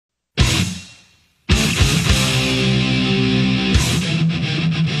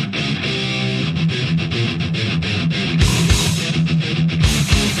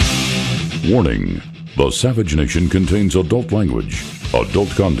Warning: the Savage Nation contains adult language, adult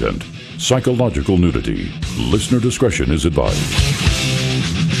content, psychological nudity. Listener discretion is advised.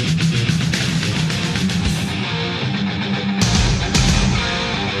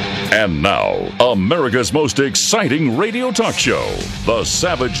 And now, America's most exciting radio talk show, The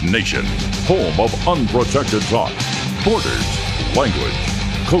Savage Nation, home of unprotected talk, borders, language,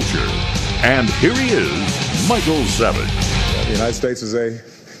 culture. And here he is, Michael Savage. The United States is a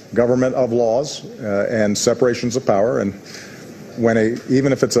government of laws and separations of power, and when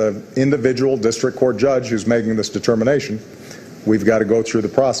even if it's an individual district court judge who's making this determination, we've got to go through the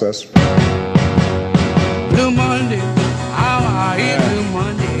process. Blue Monday, how are you, Blue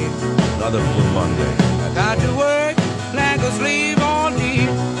Monday? Another Blue Monday. I got to work like a slave all day.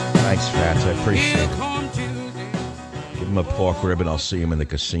 Thanks, Fats. I appreciate Here it. come Tuesday. Give him a pork rib and I'll see him in the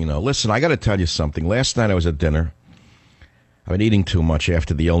casino. Listen, I got to tell you something. Last night I was at dinner. I've been eating too much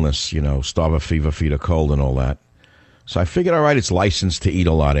after the illness, starve a fever, feed a cold and all that. So I figured, all right, it's licensed to eat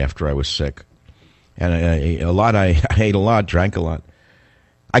a lot after I was sick. And I ate a lot, drank a lot.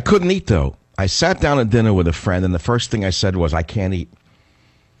 I couldn't eat, though. I sat down at dinner with a friend, and the first thing I said was, I can't eat.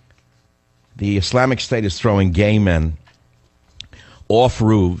 The Islamic State is throwing gay men off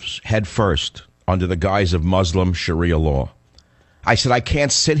roofs head first under the guise of Muslim Sharia law. I said, I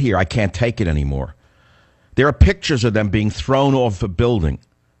can't sit here. I can't take it anymore. There are pictures of them being thrown off a building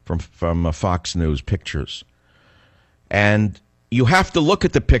from Fox News, pictures. And you have to look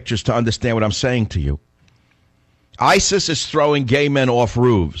at the pictures to understand what I'm saying to you. ISIS is throwing gay men off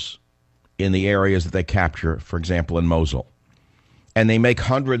roofs in the areas that they capture, for example, in Mosul. And they make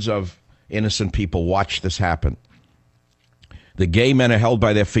hundreds of innocent people watch this happen. The gay men are held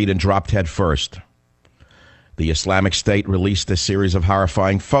by their feet and dropped head first. The Islamic State released a series of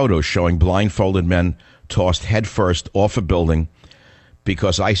horrifying photos showing blindfolded men tossed head first off a building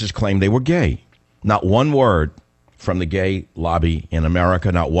because ISIS claimed they were gay. Not one word from the gay lobby in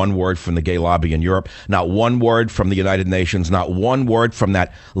America, not one word from the gay lobby in Europe, not one word from the United Nations, not one word from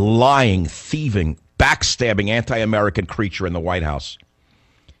that lying, thieving, backstabbing, anti-American creature in the White House.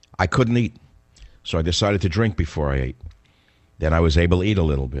 I couldn't eat, so I decided to drink before I ate. Then I was able to eat a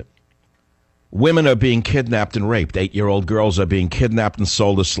little bit. Women are being kidnapped and raped. 8-year-old girls are being kidnapped and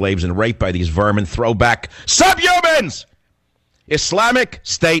sold as slaves and raped by these vermin throwback subhumans! Islamic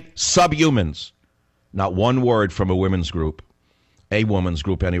State subhumans. Not one word from a women's group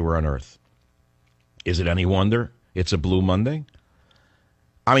anywhere on earth. Is it any wonder it's a Blue Monday?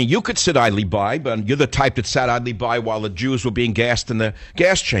 I mean, you could sit idly by, but you're the type that sat idly by while the Jews were being gassed in the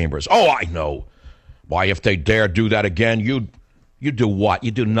gas chambers. Oh, I know. Why, if they dare do that again, you do what?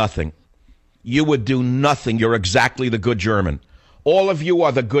 You do nothing. You would do nothing. You're exactly the good German. All of you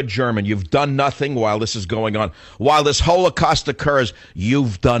are the good German. You've done nothing while this is going on. While this Holocaust occurs,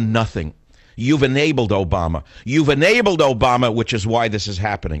 you've done nothing. You've enabled Obama. You've enabled Obama, which is why this is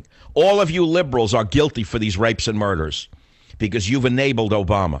happening. All of you liberals are guilty for these rapes and murders because you've enabled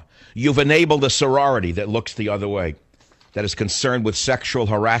Obama. You've enabled a sorority that looks the other way, that is concerned with sexual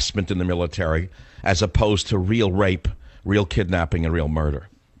harassment in the military as opposed to real rape, real kidnapping, and real murder.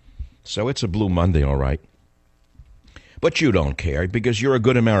 So it's a Blue Monday, all right. But you don't care because you're a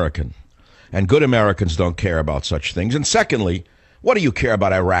good American. And good Americans don't care about such things. And secondly, what do you care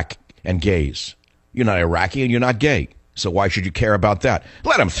about Iraq and gays? You're not Iraqi and you're not gay. So why should you care about that?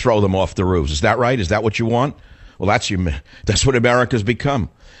 Let them throw them off the roofs. Is that right? Is that what you want? Well, that's what America's become.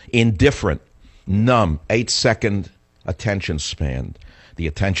 Indifferent, numb, 8-second attention span. The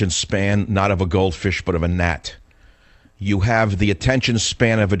attention span not of a goldfish but of a gnat. You have the attention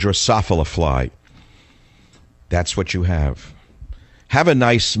span of a Drosophila fly. That's what you have. Have a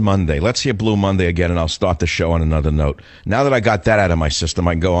nice Monday. Let's hear Blue Monday again, and I'll start the show on another note. Now that I got that out of my system,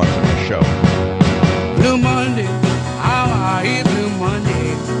 I can go on to the show. Blue Monday, how are you, Blue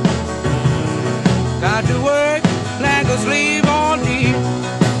Monday? Got to work like a slave all day.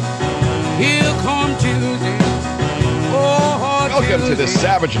 Here come Tuesday. Welcome to the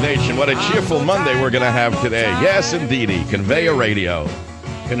Savage Nation. What a cheerful Monday we're going to have today. Yes, indeedy. Conveyor radio.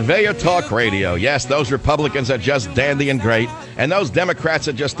 Conveyor talk radio. Yes, those Republicans are just dandy and great, and those Democrats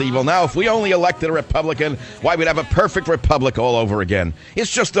are just evil. Now, if we only elected a Republican, why, we'd have a perfect republic all over again.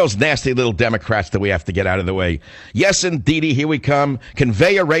 It's just those nasty little Democrats that we have to get out of the way. Yes, indeedy, here we come.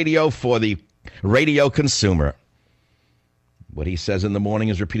 Conveyor radio for the radio consumer. What he says in the morning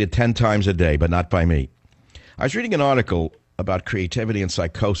is repeated 10 times a day, but not by me. I was reading an article about creativity and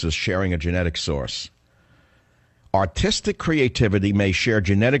psychosis sharing a genetic source. Artistic creativity may share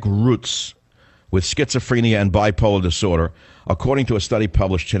genetic roots with schizophrenia and bipolar disorder, according to a study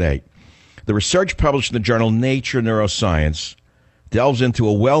published today. The research published in the journal Nature Neuroscience delves into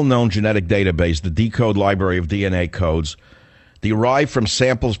a well-known genetic database, the Decode Library of DNA codes, derived from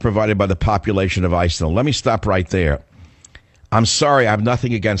samples provided by the population of Iceland. Let me stop right there. I'm sorry, I have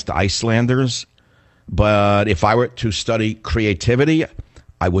nothing against Icelanders, but if I were to study creativity,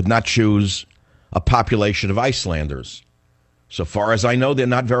 I would not choose a population of Icelanders. So far as I know, they're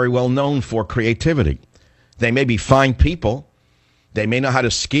not very well known for creativity. They may be fine people. They may know how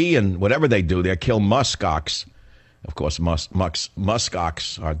to ski and whatever they do. They kill muskox. Of course,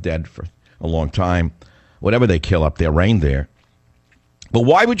 muskox are dead for a long time. Whatever they kill up there, reindeer. But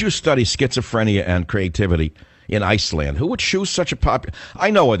why would you study schizophrenia and creativity in Iceland? Who would choose such a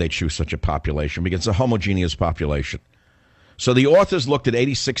I know why they choose such a population, because it's a homogeneous population. So the authors looked at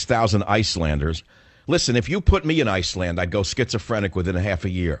 86,000 Icelanders. Listen, if you put me in Iceland, I'd go schizophrenic within a half a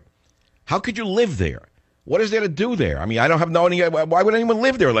year. How could you live there? What is there to do there? I mean, I don't have no idea. Why would anyone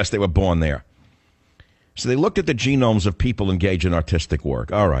live there unless they were born there? So they looked at the genomes of people engaged in artistic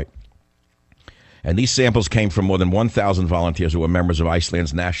work. All right. And these samples came from more than 1,000 volunteers who were members of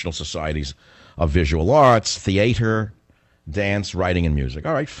Iceland's national societies of visual arts, theater, dance, writing, and music.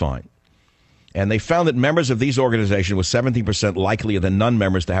 All right, fine. And they found that members of these organizations were 17% likelier than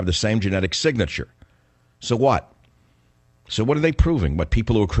non-members to have the same genetic signature. So what? So what are they proving? What,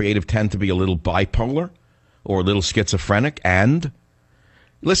 people who are creative tend to be a little bipolar or a little schizophrenic? And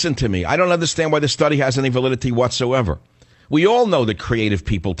listen to me, I don't understand why this study has any validity whatsoever. We all know that creative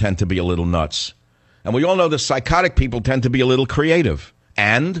people tend to be a little nuts. And we all know that psychotic people tend to be a little creative.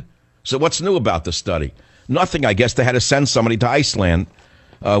 And so what's new about the study? Nothing. I guess they had to send somebody to Iceland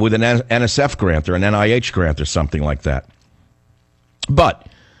with an NSF grant or an NIH grant or something like that. But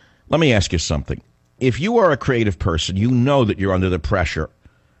let me ask you something. If you are a creative person, you know that you're under the pressure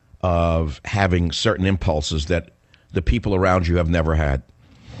of having certain impulses that the people around you have never had.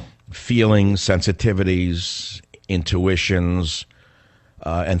 Feelings, sensitivities, intuitions,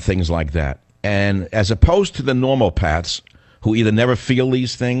 and things like that. And as opposed to the normal paths who either never feel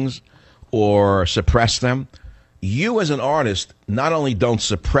these things or suppress them, you as an artist not only don't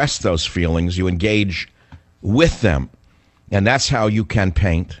suppress those feelings, you engage with them. And that's how you can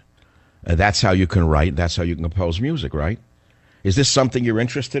paint. That's how you can write. That's how you can compose music, right? Is this something you're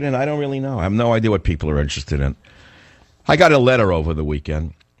interested in? I don't really know. I have no idea what people are interested in. I got a letter over the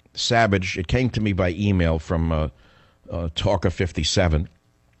weekend. Savage, it came to me by email from Talker 57.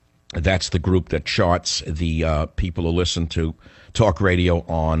 That's the group that charts the people who listen to talk radio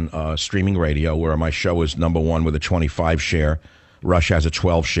on streaming radio, where my show is #1 with a 25 share. Rush has a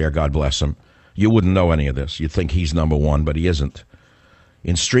 12 share, God bless him. You wouldn't know any of this. You'd think he's #1, but he isn't.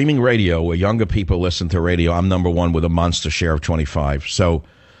 In streaming radio, where younger people listen to radio, I'm #1 with a monster share of 25. So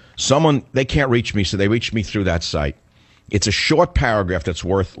they can't reach me, so they reach me through that site. It's a short paragraph that's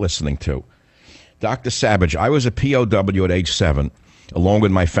worth listening to. Dr. Savage, I was a POW at age 7, along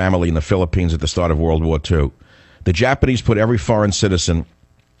with my family in the Philippines at the start of World War II. The Japanese put every foreign citizen,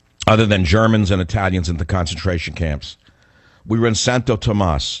 other than Germans and Italians, into concentration camps. We were in Santo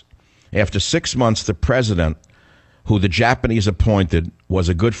Tomas. After 6 months, the president, who the Japanese appointed, was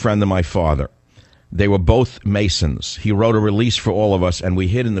a good friend of my father. They were both Masons. He wrote a release for all of us, and we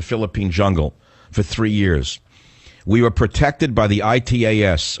hid in the Philippine jungle for 3 years. We were protected by the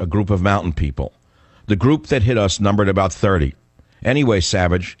ITAS, a group of mountain people. The group that hit us numbered about 30. Anyway,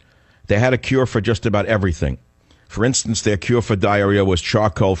 Savage, they had a cure for just about everything. For instance, their cure for diarrhea was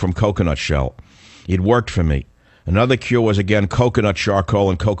charcoal from coconut shell. It worked for me. Another cure was, again, coconut charcoal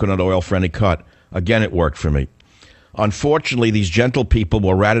and coconut oil for any cut. Again, it worked for me. Unfortunately, these gentle people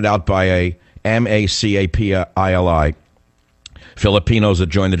were ratted out by a MACAPILI, Filipinos that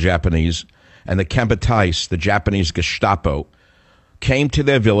joined the Japanese, and the Kempeitais, the Japanese Gestapo, came to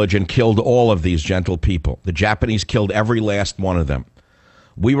their village and killed all of these gentle people. The Japanese killed every last one of them.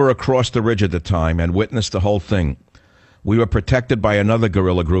 We were across the ridge at the time and witnessed the whole thing. We were protected by another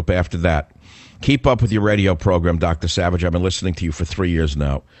guerrilla group after that. Keep up with your radio program, Dr. Savage. I've been listening to you for 3 years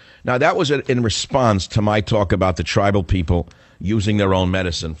now. Now, that was in response to my talk about the tribal people using their own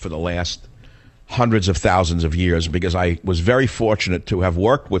medicine for the last hundreds of thousands of years, because I was very fortunate to have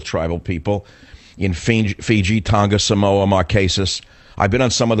worked with tribal people in Fiji, Tonga, Samoa, Marquesas. I've been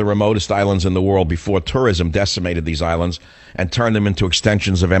on some of the remotest islands in the world before tourism decimated these islands and turned them into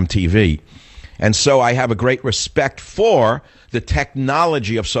extensions of MTV. And so I have a great respect for the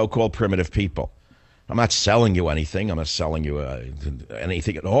technology of so-called primitive people. I'm not selling you anything. I'm not selling you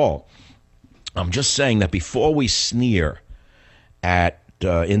anything at all. I'm just saying that before we sneer at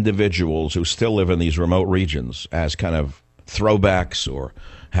individuals who still live in these remote regions as kind of throwbacks or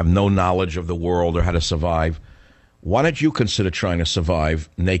have no knowledge of the world or how to survive, why don't you consider trying to survive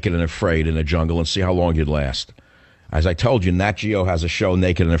naked and afraid in a jungle and see how long you'd last? As I told you, Nat Geo has a show,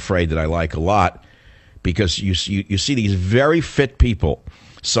 Naked and Afraid, that I like a lot because you see these very fit people,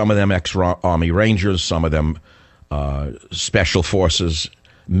 some of them ex-Army Rangers, some of them Special Forces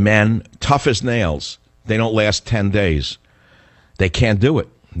men, tough as nails. They don't last 10 days. They can't do it.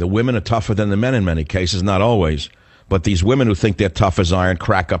 The women are tougher than the men in many cases, not always. But these women who think they're tough as iron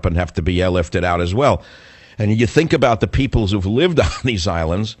crack up and have to be airlifted out as well. And you think about the peoples who've lived on these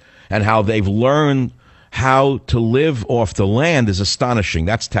islands and how they've learned how to live off the land is astonishing.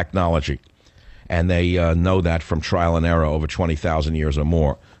 That's technology. And they know that from trial and error over 20,000 years or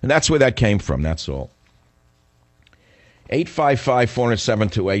more. And that's where that came from, that's all.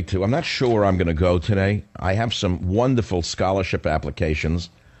 855-407-282. I'm not sure where I'm going to go today. I have some wonderful scholarship applications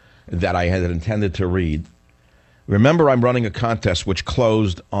that I had intended to read. Remember, I'm running a contest which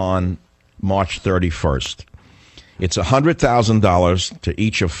closed on March 31st. It's $100,000 to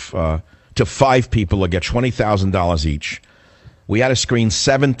each of to 5 people will get $20,000 each. We had to screen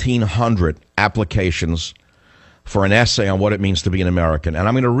 1,700 applications for an essay on what it means to be an American. And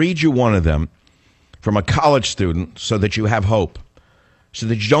I'm going to read you one of them from a college student so that you have hope, so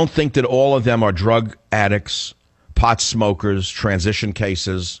that you don't think that all of them are drug addicts, pot smokers, transition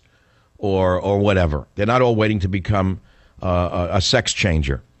cases, or whatever. They're not all waiting to become a sex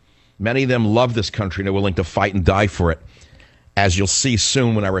changer. Many of them love this country and are willing to fight and die for it, as you'll see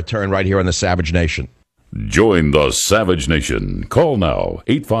soon when I return right here on the Savage Nation. Join the Savage Nation. Call now,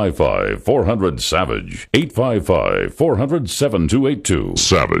 855-400-SAVAGE, 855-400-7282.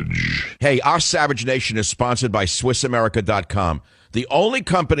 Savage. Hey, our Savage Nation is sponsored by SwissAmerica.com, the only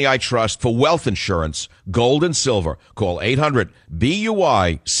company I trust for wealth insurance, gold and silver. Call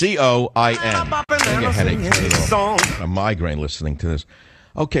 800-BUYCOIN. Getting a headache. A migraine listening to this.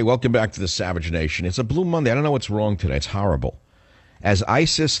 Okay, welcome back to the Savage Nation. It's a Blue Monday. I don't know what's wrong today. It's horrible. As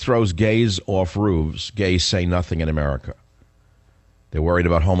ISIS throws gays off roofs, gays say nothing in America. They're worried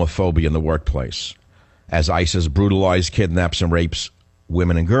about homophobia in the workplace. As ISIS brutalizes, kidnaps, and rapes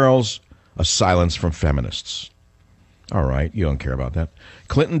women and girls, a silence from feminists. All right, you don't care about that.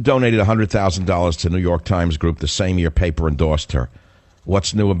 Clinton donated $100,000 to New York Times Group the same year paper endorsed her.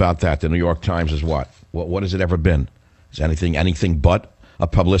 What's new about that? The New York Times is what? What has it ever been? Is anything but a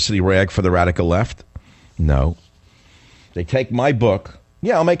publicity rag for the radical left? No. They take my book.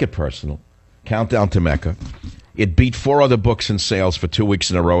 Yeah, I'll make it personal. Countdown to Mecca. It beat 4 other books in sales for 2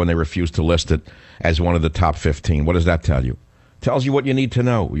 weeks in a row, and they refused to list it as one of the top 15. What does that tell you? It tells you what you need to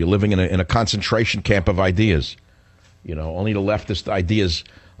know. You're living in a concentration camp of ideas. You know, only the leftist ideas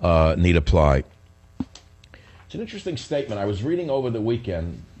need apply. It's an interesting statement. I was reading over the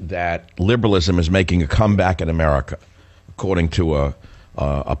weekend that liberalism is making a comeback in America, according to a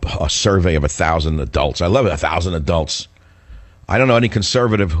survey of 1,000 adults. I love it, 1,000 adults. I don't know any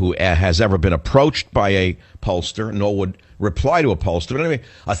conservative who has ever been approached by a pollster, nor would reply to a pollster. But anyway,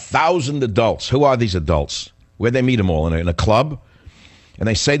 1,000 adults. Who are these adults? Where'd they meet them all? In a club? And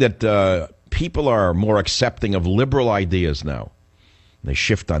they say that people are more accepting of liberal ideas now. They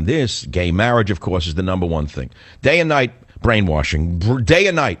shift on this. Gay marriage, of course, is the number one thing. Day and night brainwashing. Day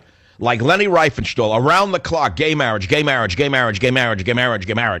and night. Like Lenny Riefenstahl, around the clock, gay marriage, gay marriage, gay marriage, gay marriage, gay marriage,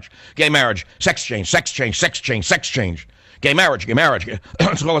 gay marriage, gay marriage, sex change, sex change, sex change, sex change, gay marriage, gay marriage.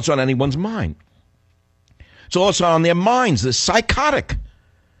 It's all that's on anyone's mind. It's all that's on their minds. They're psychotic.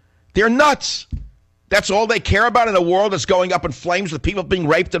 They're nuts. That's all they care about in a world that's going up in flames with people being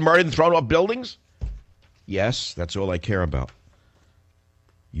raped and murdered and thrown off buildings? Yes, that's all they care about.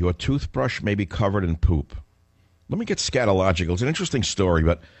 Your toothbrush may be covered in poop. Let me get scatological. It's an interesting story,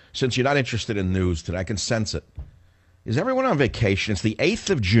 but since you're not interested in news today, I can sense it. Is everyone on vacation? It's the 8th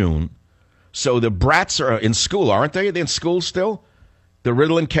of June, so the brats are in school, aren't they? Are they in school still? The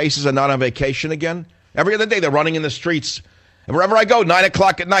Ritalin cases are not on vacation again? Every other day they're running in the streets. And wherever I go, 9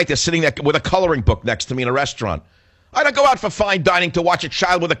 o'clock at night, they're sitting there with a coloring book next to me in a restaurant. I don't go out for fine dining to watch a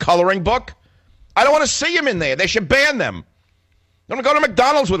child with a coloring book. I don't want to see him in there. They should ban them. I don't go to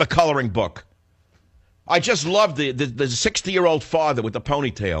McDonald's with a coloring book. I just love the 60-year-old father with the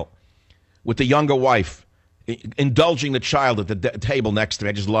ponytail, with the younger wife, indulging the child at the table next to me.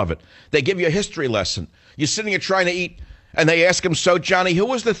 I just love it. They give you a history lesson. You're sitting here trying to eat, and they ask him, so, Johnny, who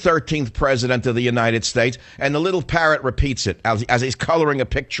was the 13th president of the United States? And the little parrot repeats it as he's coloring a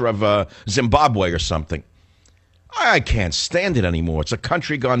picture of Zimbabwe or something. I can't stand it anymore. It's a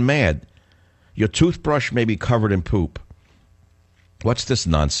country gone mad. Your toothbrush may be covered in poop. What's this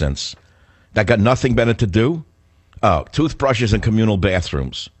nonsense? That got nothing better to do? Oh, toothbrushes in communal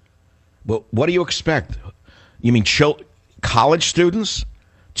bathrooms. Well, what do you expect? You mean college students?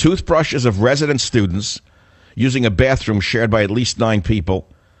 Toothbrushes of resident students using a bathroom shared by at least 9 people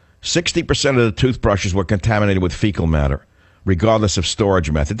 60% of the toothbrushes were contaminated with fecal matter, regardless of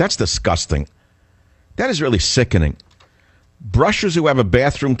storage method. That's disgusting. That is really sickening. Brushers who have a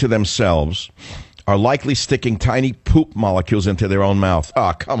bathroom to themselves are likely sticking tiny poop molecules into their own mouth.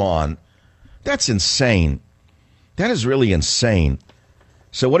 Oh, come on. That's insane. That is really insane.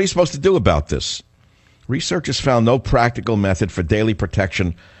 So what are you supposed to do about this? Researchers found no practical method for daily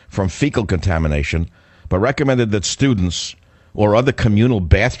protection from fecal contamination, but recommended that students or other communal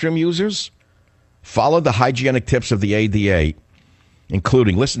bathroom users follow the hygienic tips of the ADA,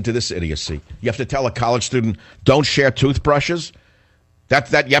 including, listen to this idiocy. You have to tell a college student, don't share toothbrushes.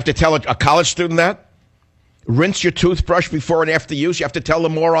 That you have to tell a college student that? Rinse your toothbrush before and after use. You have to tell the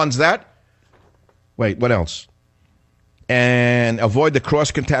morons that? Wait, what else? And avoid the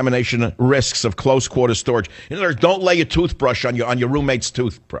cross-contamination risks of close-quarter storage. In other words, don't lay your toothbrush on your roommate's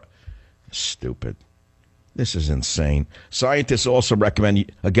toothbrush. Stupid. This is insane. Scientists also recommend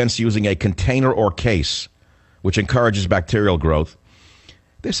against using a container or case, which encourages bacterial growth.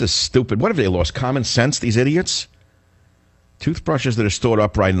 This is stupid. What have they lost? Common sense, these idiots? Toothbrushes that are stored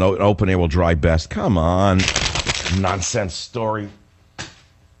upright in open air will dry best. Come on. Nonsense story.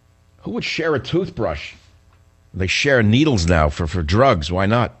 Who would share a toothbrush? They share needles now for drugs. Why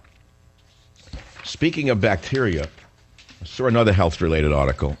not? Speaking of bacteria, I saw another health-related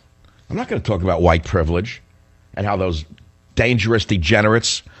article. I'm not going to talk about white privilege and how those dangerous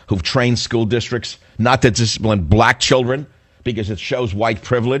degenerates who've trained school districts not to discipline black children because it shows white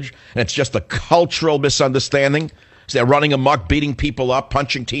privilege, and it's just a cultural misunderstanding. So they're running amok, beating people up,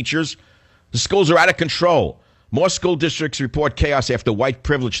 punching teachers. The schools are out of control. More school districts report chaos after white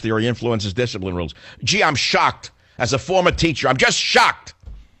privilege theory influences discipline rules. Gee, I'm shocked. As a former teacher, I'm just shocked.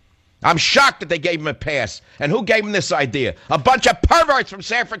 I'm shocked that they gave him a pass. And who gave him this idea? A bunch of perverts from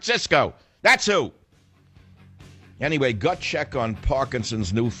San Francisco. That's who. Anyway, gut check on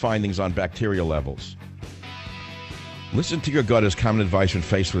Parkinson's new findings on bacteria levels. Listen to your gut as common advice when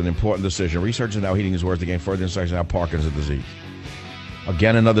faced with an important decision. Researchers are now heeding his words to gain further insights on how Parkinson's disease.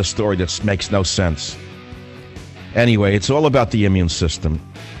 Again, another story that makes no sense. Anyway, it's all about the immune system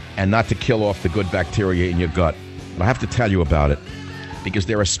and not to kill off the good bacteria in your gut. But I have to tell you about it because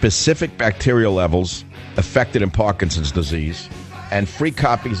there are specific bacterial levels affected in Parkinson's disease and free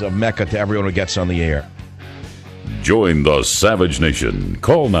copies of Mecca to everyone who gets on the air. Join the Savage Nation.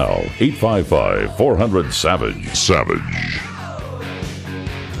 Call now, 855-400-SAVAGE. Savage.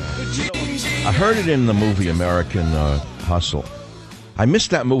 I heard it in the movie American Hustle. I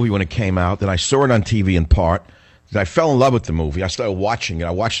missed that movie when it came out, then I saw it on TV in part. I fell in love with the movie. I started watching it.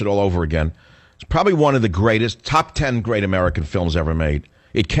 I watched it all over again. It's probably one of the greatest, top 10 great American films ever made.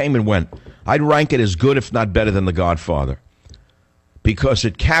 It came and went. I'd rank it as good, if not better, than The Godfather. Because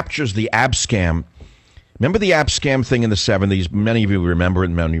it captures the ab scam. Remember the ab scam thing in the 70s? Many of you remember it,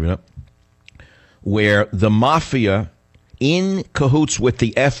 many of you don't. Where the mafia, in cahoots with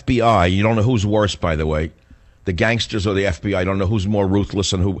the FBI, you don't know who's worse, by the way, the gangsters or the FBI, I don't know who's more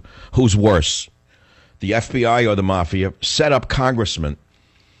ruthless and who's worse. The FBI or the mafia set up congressmen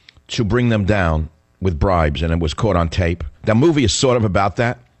to bring them down with bribes, and it was caught on tape. That movie is sort of about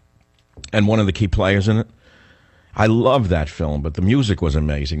that, and one of the key players in it. I love that film, but the music was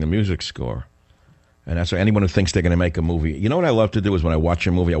amazing, the music score. And that's why anyone who thinks they're going to make a movie, you know what I love to do is when I watch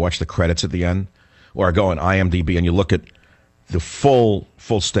a movie, I watch the credits at the end, or I go on IMDb and you look at the full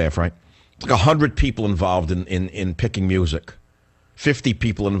staff, right? It's like 100 people involved in picking music, 50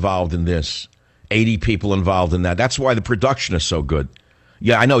 people involved in this, 80 people involved in that. That's why the production is so good.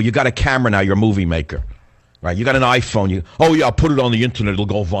 Yeah, I know. You got a camera now. You're a movie maker, right? You got an iPhone. I'll put it on the internet. It'll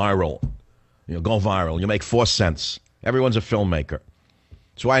go viral. Go viral. You make 4 cents. Everyone's a filmmaker.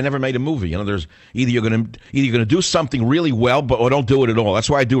 That's why I never made a movie. There's either you're gonna do something really well, or don't do it at all. That's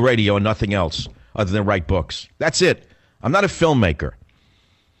why I do radio and nothing else other than write books. That's it. I'm not a filmmaker.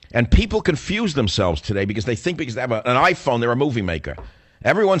 And people confuse themselves today because they think because they have an iPhone, they're a movie maker.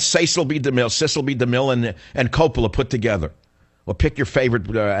 Everyone's Cecil B. DeMille, and Coppola put together. Well, pick your favorite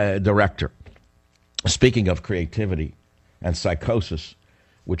director. Speaking of creativity and psychosis,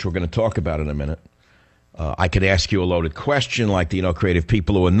 which we're going to talk about in a minute, I could ask you a loaded question like, creative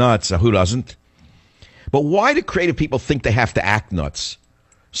people who are nuts. Who doesn't? But why do creative people think they have to act nuts?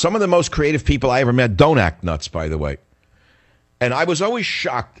 Some of the most creative people I ever met don't act nuts, by the way. And I was always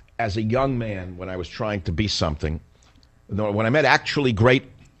shocked as a young man when I was trying to be something. When I met actually great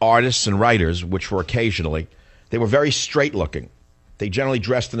artists and writers, which were occasionally, they were very straight looking. They generally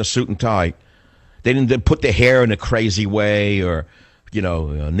dressed in a suit and tie. They didn't put their hair in a crazy way or,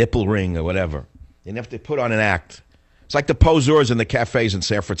 a nipple ring or whatever. They didn't have to put on an act. It's like the poseurs in the cafes in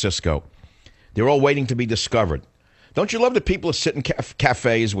San Francisco. They're all waiting to be discovered. Don't you love that people are sitting in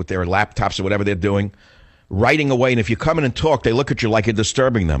cafes with their laptops or whatever they're doing, writing away, and if you come in and talk, they look at you like you're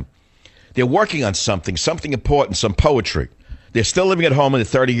disturbing them. They're working on something important, some poetry. They're still living at home and they're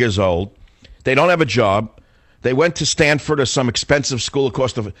 30 years old. They don't have a job. They went to Stanford or some expensive school. It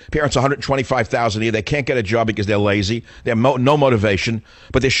cost the parents $125,000 a year. They can't get a job because they're lazy. They have no motivation,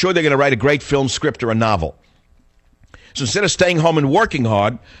 but they're sure they're going to write a great film script or a novel. So instead of staying home and working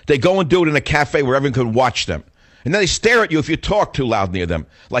hard, they go and do it in a cafe where everyone can watch them. And then they stare at you if you talk too loud near them,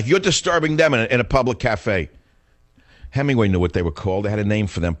 like you're disturbing them in a public cafe. Hemingway knew what they were called. They had a name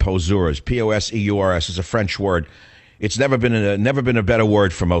for them, poseurs, P-O-S-E-U-R-S. It's a French word. It's never been a better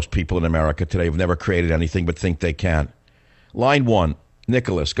word for most people in America today who've never created anything but think they can. Line 1,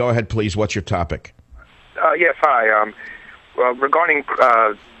 Nicholas, go ahead, please. What's your topic? Yes, hi. Well, regarding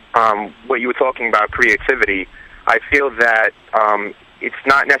what you were talking about, creativity, I feel that it's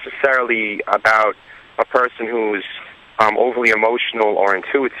not necessarily about a person who's overly emotional or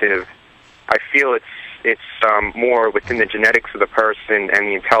intuitive. I feel it's more within the genetics of the person and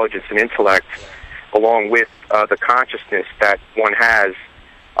the intelligence and intellect, along with the consciousness that one has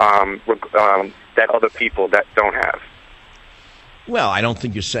that other people that don't have. Well, I don't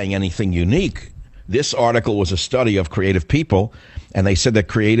think you're saying anything unique. This article was a study of creative people, and they said that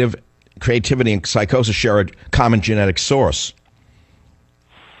creativity and psychosis share a common genetic source.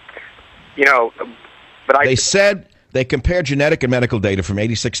 You know, but They said they compared genetic and medical data from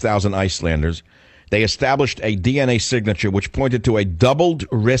 86,000 Icelanders. They established a DNA signature which pointed to a doubled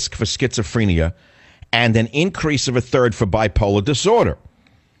risk for schizophrenia and an increase of a third for bipolar disorder.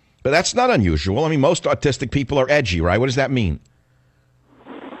 But that's not unusual. I mean, most autistic people are edgy, right? What does that mean?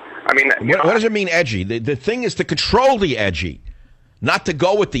 I mean, what does it mean, edgy? The thing is to control the edgy, not to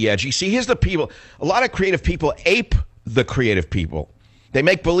go with the edgy. See, here's the people. A lot of creative people ape the creative people. They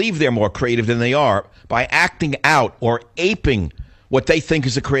make believe they're more creative than they are by acting out or aping what they think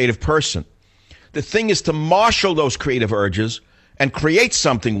is a creative person. The thing is to marshal those creative urges and create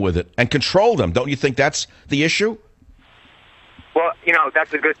something with it and control them. Don't you think that's the issue? Well, you know,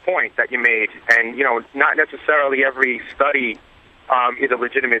 that's a good point that you made. And, you know, not necessarily every study is a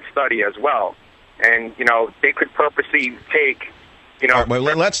legitimate study as well. And, you know, they could purposely take, you know... All right,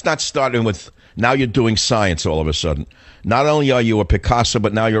 well, let's not start in with, now you're doing science all of a sudden. Not only are you a Picasso,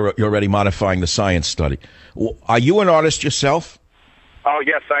 but now you're already modifying the science study. Are you an artist yourself? Oh,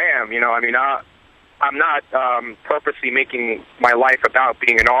 yes, I am. You know, I mean, I'm not purposely making my life about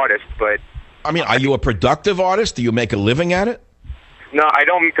being an artist, but... I mean, are you a productive artist? Do you make a living at it? No, I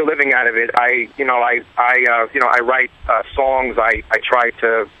don't make a living out of it. I write songs. I try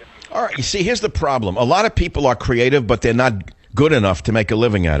to... All right, you see, here's the problem. A lot of people are creative, but they're not good enough to make a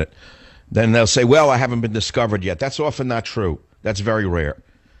living at it. Then they'll say, well, I haven't been discovered yet. That's often not true. That's very rare.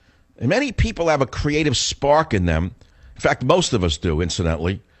 And many people have a creative spark in them. In fact, most of us do,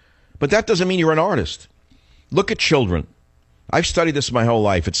 incidentally. But that doesn't mean you're an artist. Look at children. I've studied this my whole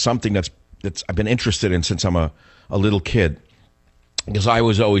life. It's something that's I've been interested in since I'm a little kid, because I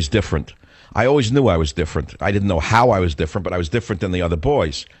was always different. I always knew I was different. I didn't know how I was different, but I was different than the other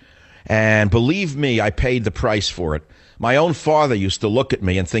boys. And believe me, I paid the price for it. My own father used to look at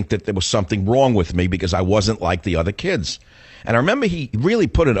me and think that there was something wrong with me because I wasn't like the other kids. And I remember he really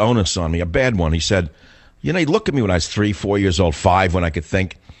put an onus on me, a bad one. He said, you know, he'd look at me when I was 3, 4 years old, 5, when I could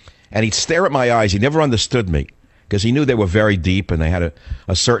think, and he'd stare at my eyes. He never understood me because he knew they were very deep and they had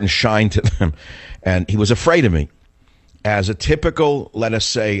a certain shine to them. And he was afraid of me. As a typical, let us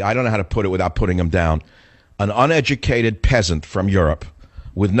say, I don't know how to put it without putting him down, an uneducated peasant from Europe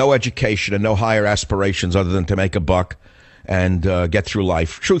with no education and no higher aspirations other than to make a buck and get through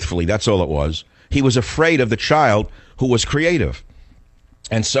life. Truthfully, that's all it was. He was afraid of the child who was creative.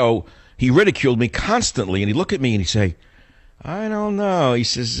 And so he ridiculed me constantly, and he'd look at me and he'd say, I don't know. He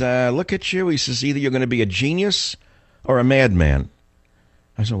says, look at you. He says, either you're going to be a genius or a madman.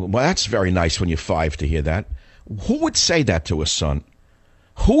 I said, well, that's very nice when you're 5 to hear that. Who would say that to a son?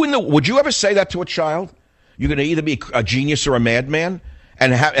 Would you ever say that to a child? You're going to either be a genius or a madman?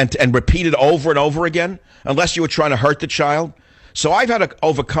 And repeat it over and over again, unless you were trying to hurt the child. So I've had to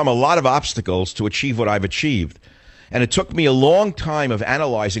overcome a lot of obstacles to achieve what I've achieved. And it took me a long time of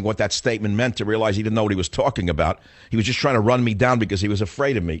analyzing what that statement meant to realize he didn't know what he was talking about. He was just trying to run me down because he was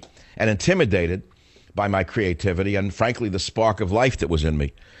afraid of me and intimidated by my creativity and, frankly, the spark of life that was in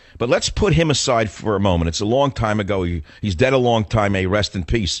me. But let's put him aside for a moment. It's a long time ago. He's dead a long time. May he rest in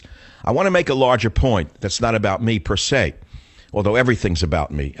peace. I want to make a larger point that's not about me per se. Although everything's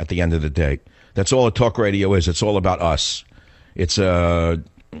about me at the end of the day. That's all a talk radio is. It's all about us. It's a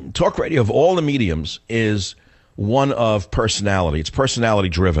talk radio of all the mediums is one of personality. It's personality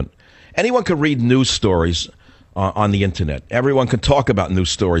driven. Anyone could read news stories on the internet. Everyone can talk about news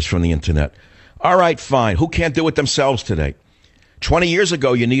stories from the internet. All right, fine. Who can't do it themselves today? 20 years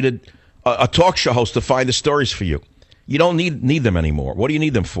ago, you needed a talk show host to find the stories for you. You don't need them anymore. What do you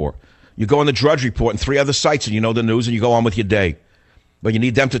need them for? You go on the Drudge Report and 3 other sites and you know the news and you go on with your day. But you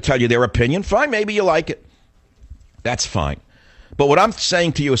need them to tell you their opinion? Fine, maybe you like it. That's fine. But what I'm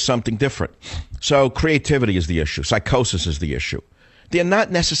saying to you is something different. So creativity is the issue. Psychosis is the issue. They're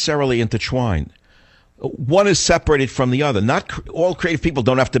not necessarily intertwined. One is separated from the other. Not all creative people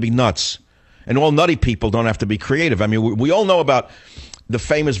don't have to be nuts. And all nutty people don't have to be creative. I mean, we all know about the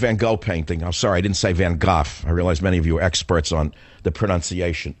famous Van Gogh painting. I'm sorry, I didn't say Van Gogh. I realize many of you are experts on the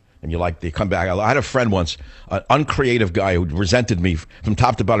pronunciation. And you come back. I had a friend once, an uncreative guy who resented me from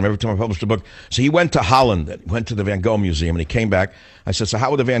top to bottom every time I published a book. So he went to Holland, went to the Van Gogh Museum, and he came back. I said, so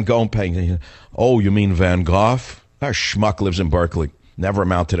how were the Van Gogh paintings? He said, oh, you mean Van Gogh? That schmuck lives in Berkeley. Never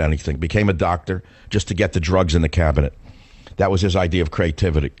amounted to anything. Became a doctor just to get the drugs in the cabinet. That was his idea of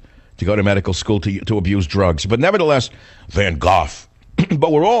creativity, to go to medical school to abuse drugs. But nevertheless, Van Gogh.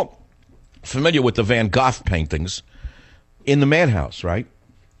 But we're all familiar with the Van Gogh paintings in the madhouse, right?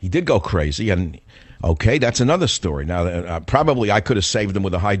 He did go crazy, and okay, that's another story. Now, probably I could have saved him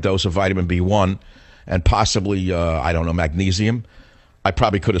with a high dose of vitamin B1 and possibly, I don't know, magnesium. I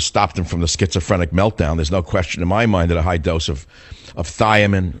probably could have stopped him from the schizophrenic meltdown. There's no question in my mind that a high dose of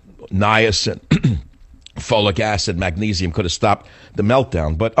thiamine, niacin, folic acid, magnesium could have stopped the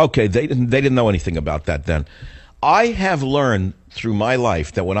meltdown. But okay, they didn't know anything about that then. I have learned through my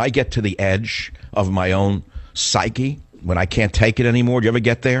life that when I get to the edge of my own psyche, when I can't take it anymore, do you ever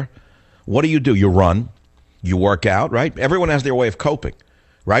get there? What do? You run, you work out, right? Everyone has their way of coping,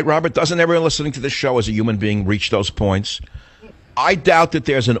 right, Robert? Doesn't everyone listening to this show as a human being reach those points? I doubt that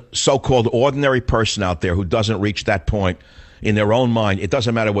there's a so-called ordinary person out there who doesn't reach that point in their own mind. It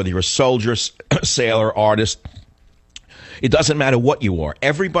doesn't matter whether you're a soldier, sailor, artist. It doesn't matter what you are.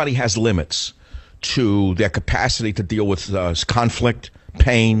 Everybody has limits to their capacity to deal with conflict,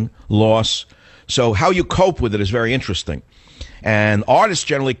 pain, loss. So how you cope with it is very interesting. And artists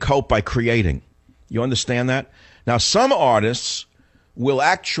generally cope by creating. You understand that? Now, some artists will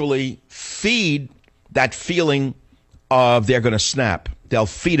actually feed that feeling of they're going to snap. They'll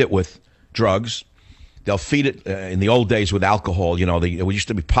feed it with drugs. They'll feed it in the old days with alcohol. You know, it used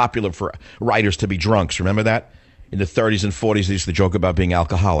to be popular for writers to be drunks. Remember that? In the 30s and 40s, they used to joke about being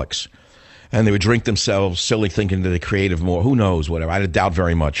alcoholics. And they would drink themselves silly, thinking that they're creative more. Who knows, whatever. I doubt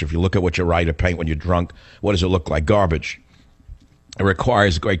very much. If you look at what you write or paint when you're drunk, what does it look like? Garbage. It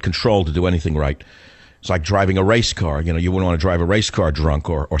requires great control to do anything right. It's like driving a race car. You know, you wouldn't want to drive a race car drunk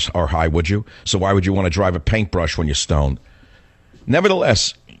or high, would you? So why would you want to drive a paintbrush when you're stoned?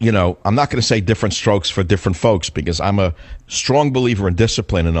 Nevertheless, you know, I'm not going to say different strokes for different folks because I'm a strong believer in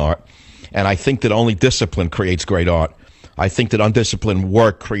discipline in art. And I think that only discipline creates great art. I think that undisciplined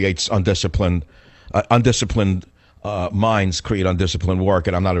work creates undisciplined minds create undisciplined work,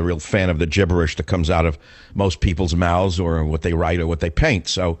 and I'm not a real fan of the gibberish that comes out of most people's mouths or what they write or what they paint.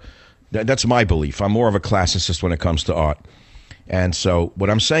 So that's my belief. I'm more of a classicist when it comes to art. And so what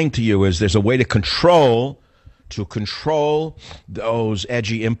I'm saying to you is there's a way to control those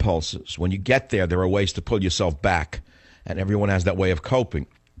edgy impulses. When you get there, there are ways to pull yourself back, and everyone has that way of coping.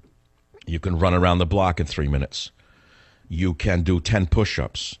 You can run around the block in 3 minutes. You can do 10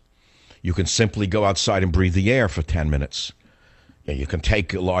 push-ups. You can simply go outside and breathe the air for 10 minutes. You can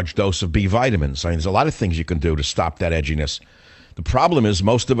take a large dose of B vitamins. I mean, there's a lot of things you can do to stop that edginess. The problem is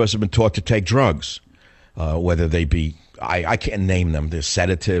most of us have been taught to take drugs, whether they be, I can't name them, they're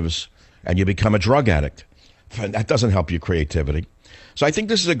sedatives, and you become a drug addict. That doesn't help your creativity. So I think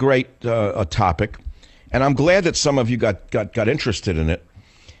this is a great a topic, and I'm glad that some of you got interested in it.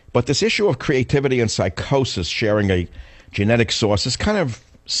 But this issue of creativity and psychosis sharing a genetic source is kind of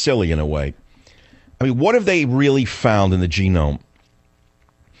silly in a way. I mean, what have they really found in the genome?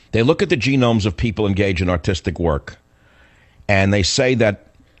 They look at the genomes of people engaged in artistic work, and they say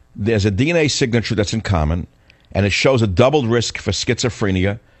that there's a DNA signature that's in common, and it shows a doubled risk for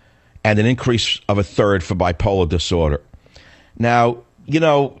schizophrenia and an increase of a third for bipolar disorder. Now, you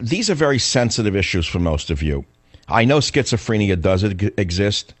know, these are very sensitive issues for most of you. I know schizophrenia does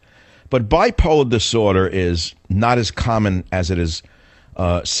exist, but bipolar disorder is not as common as it is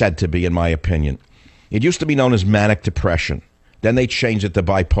said to be, in my opinion. It used to be known as manic depression. Then they changed it to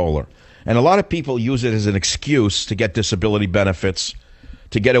bipolar. And a lot of people use it as an excuse to get disability benefits,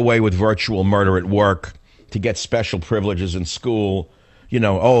 to get away with virtual murder at work, to get special privileges in school. You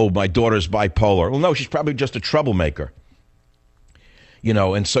know, oh, my daughter's bipolar. Well, no, she's probably just a troublemaker. You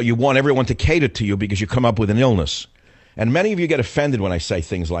know, and so you want everyone to cater to you because you come up with an illness. And many of you get offended when I say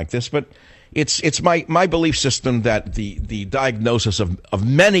things like this, but it's my belief system that the diagnosis of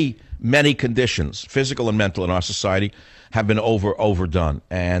many conditions, physical and mental, in our society have been overdone.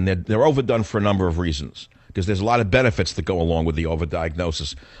 And they're overdone for a number of reasons, because there's a lot of benefits that go along with the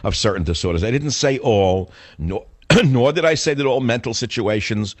overdiagnosis of certain disorders. I didn't say all, nor did I say that all mental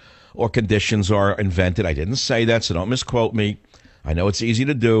situations or conditions are invented. I didn't say that, so don't misquote me. I know it's easy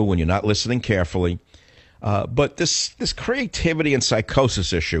to do when you're not listening carefully. But this creativity and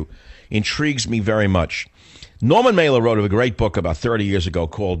psychosis issue intrigues me very much. Norman Mailer wrote a great book about 30 years ago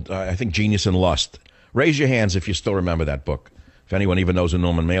called, I think, Genius and Lust. Raise your hands if you still remember that book. If anyone even knows who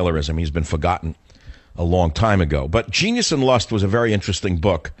Norman Mailer is, I mean, he's been forgotten a long time ago. But Genius and Lust was a very interesting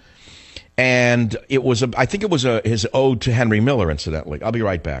book. And it was, I think it was his ode to Henry Miller, incidentally. I'll be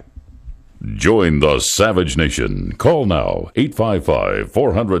right back. Join the Savage Nation. Call now,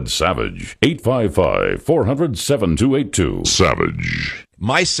 855-400-SAVAGE, 855-400-7282. Savage.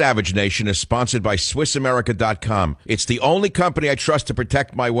 My Savage Nation is sponsored by SwissAmerica.com. It's the only company I trust to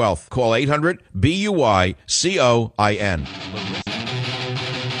protect my wealth. Call 800-BUY-COIN.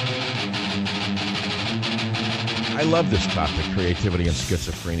 I love this topic, creativity and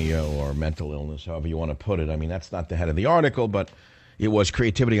schizophrenia or mental illness, however you want to put it. I mean, that's not the head of the article, but it was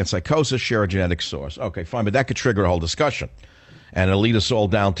creativity and psychosis share a genetic source. Okay, fine, but that could trigger a whole discussion. And it'll lead us all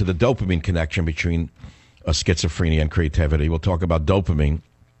down to the dopamine connection between schizophrenia and creativity. We'll talk about dopamine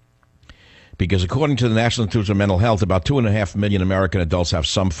because according to the National Institute of Mental Health, about 2.5 million American adults have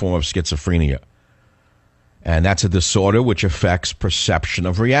some form of schizophrenia. And that's a disorder which affects perception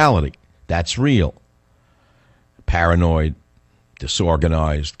of reality. That's real. Paranoid,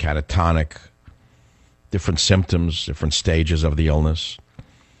 disorganized, catatonic, different symptoms, different stages of the illness.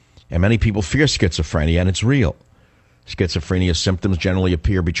 And many people fear schizophrenia, and it's real. Schizophrenia symptoms generally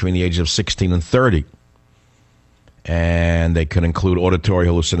appear between the ages of 16 and 30. And they can include auditory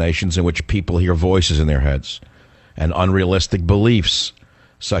hallucinations in which people hear voices in their heads, and unrealistic beliefs,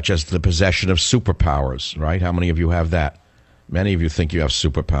 such as the possession of superpowers, right? How many of you have that? Many of you think you have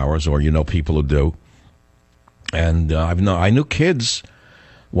superpowers, or you know people who do. And I knew kids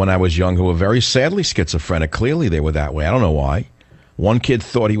when I was young who were very sadly schizophrenic. Clearly they were that way. I don't know why. One kid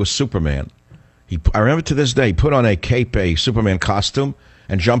thought he was Superman. I remember to this day, he put on a cape, a Superman costume,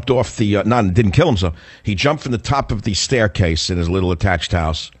 and jumped off the, didn't kill himself. He jumped from the top of the staircase in his little attached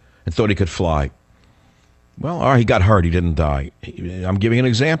house and thought he could fly. Well, he got hurt. He didn't die. I'm giving an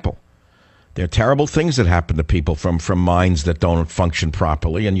example. There are terrible things that happen to people from minds that don't function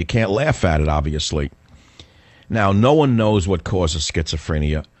properly, and you can't laugh at it, obviously. Now, no one knows what causes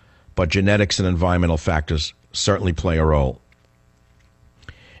schizophrenia, but genetics and environmental factors certainly play a role.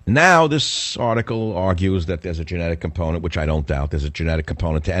 Now, this article argues that there's a genetic component, which I don't doubt. There's a genetic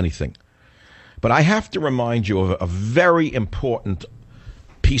component to anything. But I have to remind you of a very important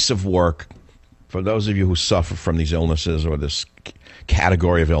piece of work for those of you who suffer from these illnesses or this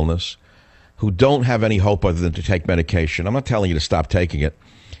category of illness, who don't have any hope other than to take medication. I'm not telling you to stop taking it.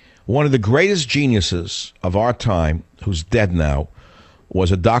 One of the greatest geniuses of our time, who's dead now,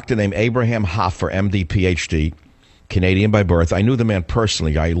 was a doctor named Abraham Hoffer, MD, PhD, Canadian by birth. I knew the man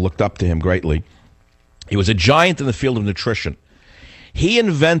personally. I looked up to him greatly. He was a giant in the field of nutrition. He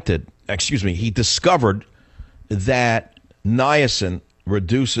discovered that niacin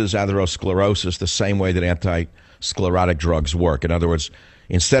reduces atherosclerosis the same way that anti-sclerotic drugs work. In other words,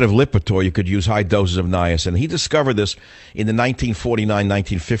 instead of Lipitor, you could use high doses of niacin. He discovered this in the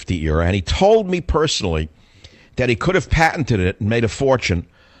 1949-1950 era, and he told me personally that he could have patented it and made a fortune,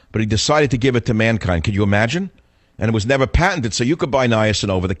 but he decided to give it to mankind. Could you imagine? And it was never patented, so you could buy niacin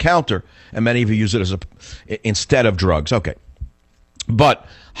over the counter, and many of you use it instead of drugs. Okay. But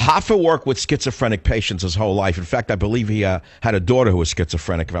Hoffer worked with schizophrenic patients his whole life. In fact, I believe he had a daughter who was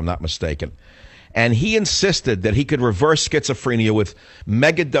schizophrenic, if I'm not mistaken. And he insisted that he could reverse schizophrenia with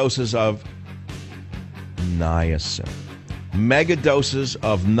megadoses of niacin. Megadoses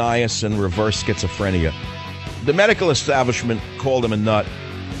of niacin reverse schizophrenia. The medical establishment called him a nut,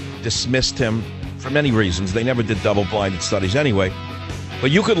 dismissed him for many reasons. They never did double-blinded studies anyway.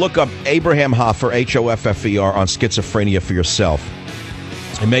 But you could look up Abraham Hoffer, Hoffer, on schizophrenia for yourself.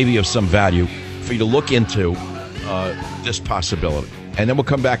 It may be of some value for you to look into this possibility. And then we'll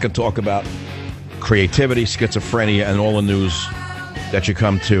come back and talk about creativity, schizophrenia, and all the news that you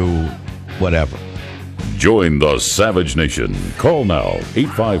come to, whatever. Join the Savage Nation. Call now,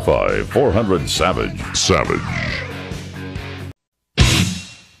 855-400-SAVAGE. Savage.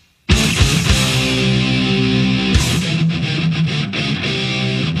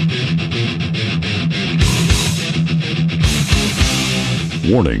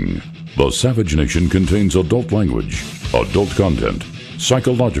 Warning. The Savage Nation contains adult language. Adult content,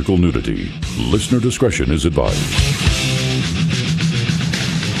 psychological nudity. Listener discretion is advised.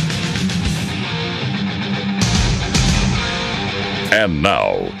 And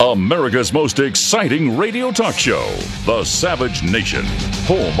now, America's most exciting radio talk show, The Savage Nation,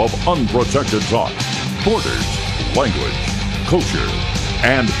 home of unprotected talk, borders, language, culture.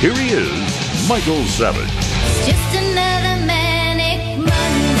 And here he is, Michael Savage. It's just another manic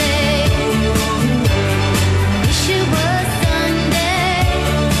Monday. Wish it was Sunday.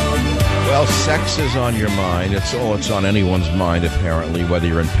 Well, sex is on your mind. It's on anyone's mind, apparently, whether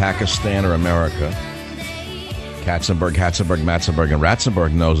you're in Pakistan or America. Katzenberg, Matzenberg, and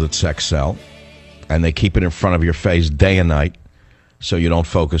Ratzenberg knows that sex sells, and they keep it in front of your face day and night so you don't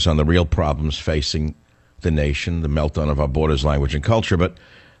focus on the real problems facing the nation, the meltdown of our borders, language, and culture. But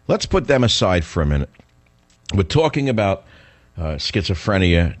let's put them aside for a minute. We're talking about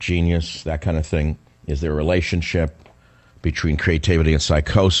schizophrenia, genius, that kind of thing. Is there a relationship between creativity and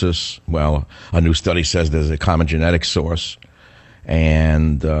psychosis? Well, a new study says there's a common genetic source.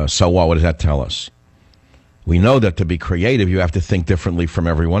 And so what does that tell us? We know that to be creative, you have to think differently from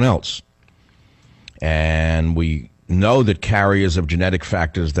everyone else. And we know that carriers of genetic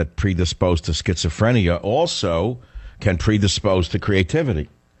factors that predispose to schizophrenia also can predispose to creativity.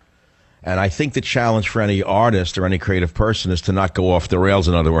 And I think the challenge for any artist or any creative person is to not go off the rails,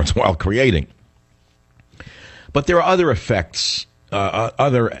 in other words, while creating. But there are other effects,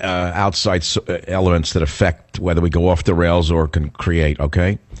 other outside elements that affect whether we go off the rails or can create,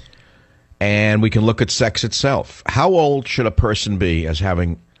 okay? And we can look at sex itself. How old should a person be as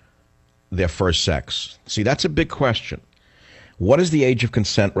having their first sex? See, that's a big question. What is the age of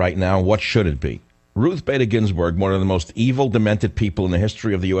consent right now? What should it be? Ruth Bader Ginsburg, one of the most evil, demented people in the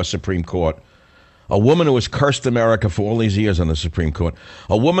history of the U.S. Supreme Court, a woman who has cursed America for all these years on the Supreme Court,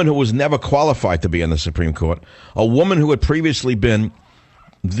 a woman who was never qualified to be on the Supreme Court, a woman who had previously been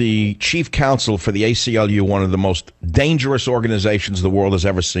the chief counsel for the ACLU, one of the most dangerous organizations the world has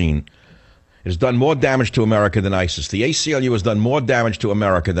ever seen. It has done more damage to America than ISIS. The ACLU has done more damage to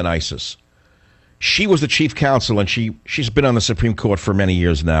America than ISIS. She was the chief counsel, and she's been on the Supreme Court for many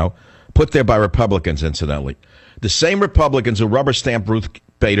years now, put there by Republicans, incidentally. The same Republicans who rubber-stamped Ruth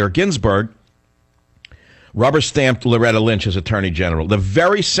Bader Ginsburg rubber-stamped Loretta Lynch as Attorney General. The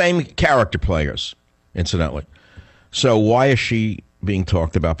very same character players, incidentally. So why is she being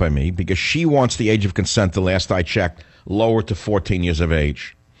talked about by me? Because she wants the age of consent, the last I checked, lowered to 14 years of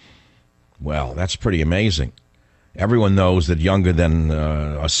age. Well, that's pretty amazing. Everyone knows that younger than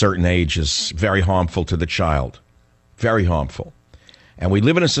a certain age is very harmful to the child. Very harmful. And we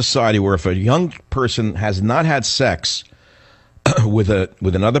live in a society where if a young person has not had sex with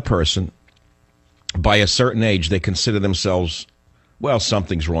another person by a certain age, they consider themselves, well,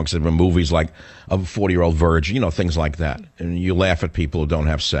 something's wrong. So there are movies like A 40-Year-Old Virgin, things like that. And you laugh at people who don't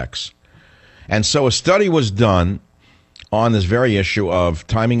have sex. And so a study was done on this very issue of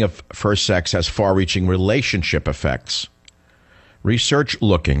timing of first sex has far-reaching relationship effects. Research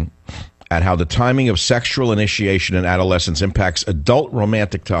looking at how the timing of sexual initiation in adolescence impacts adult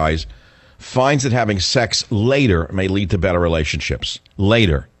romantic ties finds that having sex later may lead to better relationships.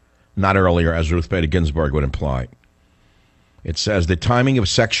 Later, not earlier, as Ruth Bader Ginsburg would imply. It says the timing of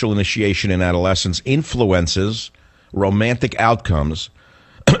sexual initiation in adolescence influences romantic outcomes,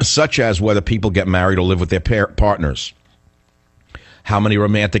 such as whether people get married or live with their partners, how many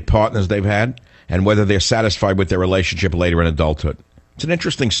romantic partners they've had, and whether they're satisfied with their relationship later in adulthood. It's an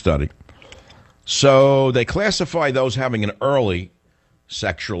interesting study. So they classify those having an early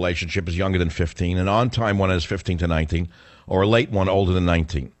sexual relationship as younger than 15, an on-time one as 15 to 19, or a late one older than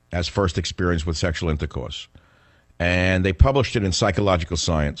 19 as first experience with sexual intercourse. And they published it in Psychological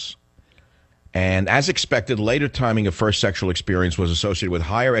Science. And as expected, later timing of first sexual experience was associated with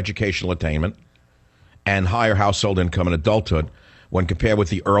higher educational attainment and higher household income in adulthood when compared with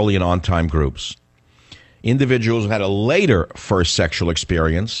the early and on-time groups. Individuals who had a later first sexual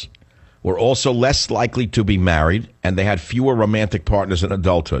experience were also less likely to be married, and they had fewer romantic partners in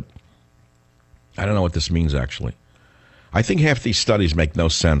adulthood. I don't know what this means, actually. I think half these studies make no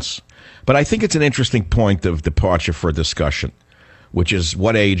sense. But I think it's an interesting point of departure for a discussion, which is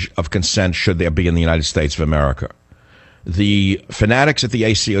what age of consent should there be in the United States of America? The fanatics at the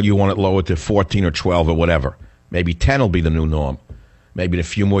ACLU want it lowered to 14 or 12 or whatever. Maybe 10 will be the new norm. Maybe in a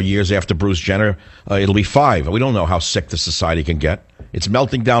few more years after Bruce Jenner, it'll be 5. We don't know how sick the society can get. It's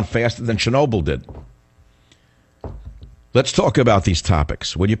melting down faster than Chernobyl did. Let's talk about these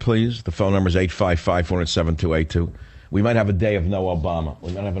topics, would you please? The phone number is 855-407-2882. We might have a day of no Obama.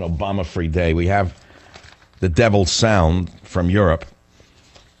 We might have an Obama-free day. We have the devil's sound from Europe,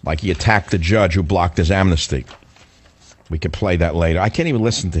 like he attacked the judge who blocked his amnesty. We could play that later. I can't even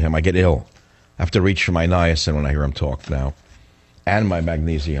listen to him. I get ill. I have to reach for my niacin when I hear him talk now, and my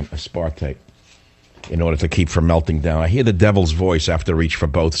magnesium aspartate in order to keep from melting down. I hear the devil's voice. I have to reach for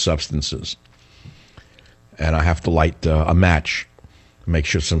both substances. And I have to light a match, make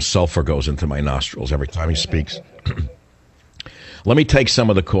sure some sulfur goes into my nostrils every time he speaks. Let me take some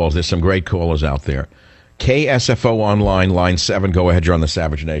of the calls. There's some great callers out there. KSFO Online, line 7. Go ahead, you're on the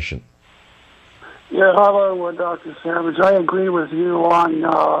Savage Nation. Yeah, hello, Dr. Savage. I agree with you on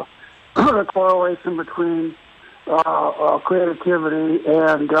the correlation between creativity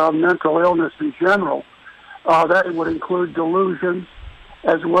and mental illness in general. That would include delusions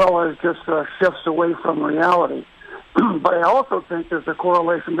as well as just shifts away from reality. But I also think there's a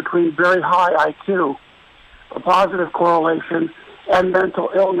correlation between very high IQ, a positive correlation, and mental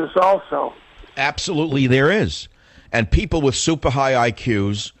illness also. Absolutely, there is. And people with super high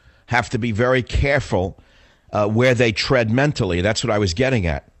IQs have to be very careful where they tread mentally. That's what I was getting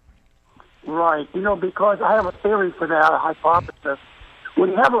at. Right. Because I have a theory for that, a hypothesis.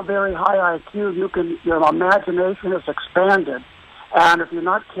 When you have a very high IQ, your imagination is expanded. And if you're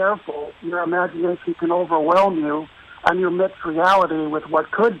not careful, your imagination can overwhelm you, and you mix reality with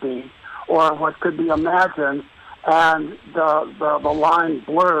what could be, or what could be imagined, and the line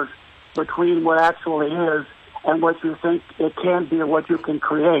blurs between what actually is and what you think it can be and what you can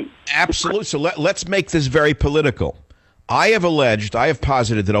create. Absolutely. So let's make this very political. I have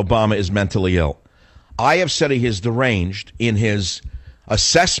posited that Obama is mentally ill. I have said he is deranged in his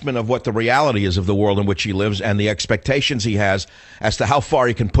assessment of what the reality is of the world in which he lives and the expectations he has as to how far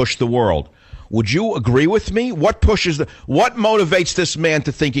he can push the world. Would you agree with me? What motivates this man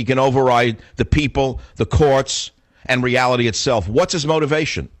to think he can override the people, the courts, and reality itself? What's his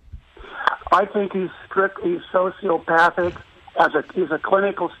motivation? I think he's sociopathic. He's a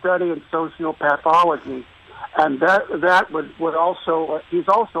clinical study in sociopathology, and that would also he's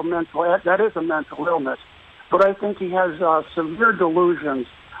also mental. That is a mental illness, but I think he has severe delusions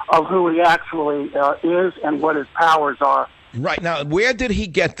of who he actually is and what his powers are. Right. Now, where did he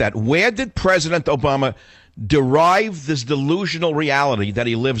get that? Where did President Obama derive this delusional reality that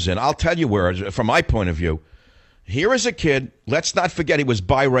he lives in? I'll tell you where, from my point of view. Here is a kid, let's not forget he was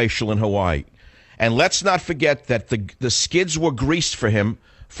biracial in Hawaii. And let's not forget that the skids were greased for him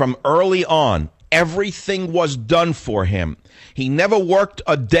from early on. Everything was done for him. He never worked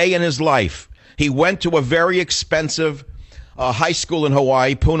a day in his life. He went to a very expensive high school in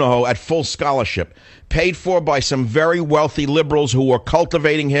Hawaii, Punahou, at full scholarship, paid for by some very wealthy liberals who were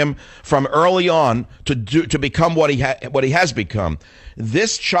cultivating him from early on to become what he has become.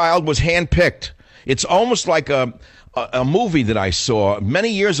 This child was handpicked. It's almost like a movie that I saw many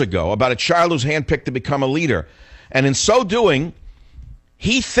years ago about a child who's handpicked to become a leader. And in so doing,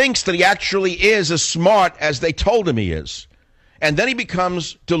 he thinks that he actually is as smart as they told him he is. And then he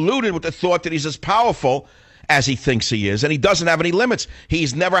becomes deluded with the thought that he's as powerful as he thinks he is, and he doesn't have any limits.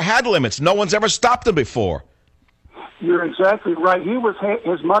 He's never had limits. No one's ever stopped him before. You're exactly right.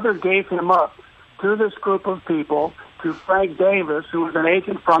 His mother gave him up to this group of people, to Frank Davis, who was an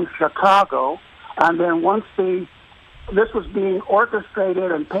agent from Chicago. And then once this was being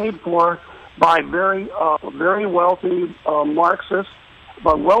orchestrated and paid for by very wealthy Marxists,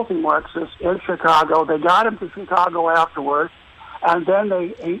 but wealthy Marxists in Chicago. They got him to Chicago afterwards, and then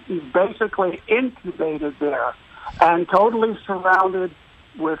he's basically incubated there and totally surrounded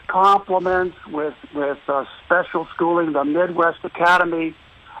with compliments, with special schooling, the Midwest Academy,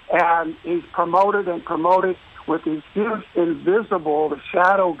 and he's promoted with these huge invisible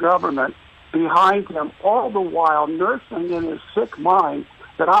shadow government behind him, all the while nursing in his sick mind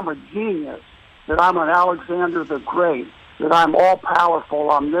that I'm a genius, that I'm an Alexander the Great, that I'm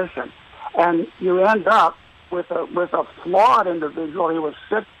all-powerful, omniscient. And you end up with a flawed individual. He was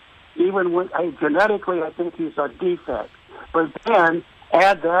sick, even when genetically, I think he's a defect. But then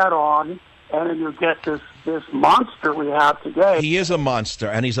add that on, and then you get this monster we have today. He is a monster,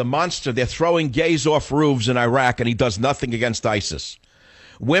 and he's a monster. They're throwing gays off roofs in Iraq, and he does nothing against ISIS.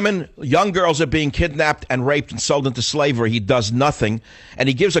 Women, young girls are being kidnapped and raped and sold into slavery. He does nothing. And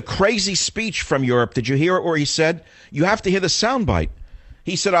he gives a crazy speech from Europe. Did you hear it where he said, you have to hear the soundbite.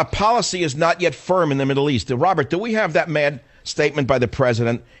 He said, our policy is not yet firm in the Middle East. Robert, do we have that mad statement by the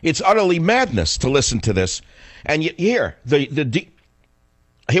president? It's utterly madness to listen to this. And here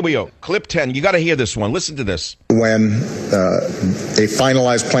we go. Clip 10. You got to hear this one. Listen to this. When a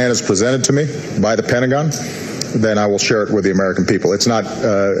finalized plan is presented to me by the Pentagon, then I will share it with the American people. It's not,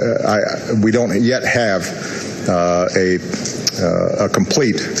 we don't yet have a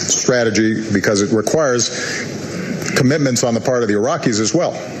complete strategy because it requires commitments on the part of the Iraqis as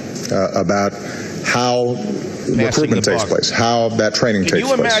well about how recruitment takes place, how that training takes place. Can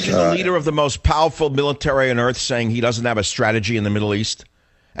you imagine the leader of the most powerful military on earth saying he doesn't have a strategy in the Middle East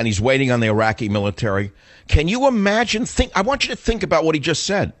and he's waiting on the Iraqi military? Can you imagine? I want you to think about what he just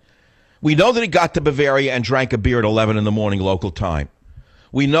said. We know that he got to Bavaria and drank a beer at 11 in the morning local time.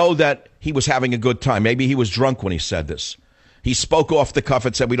 We know that he was having a good time. Maybe he was drunk when he said this. He spoke off the cuff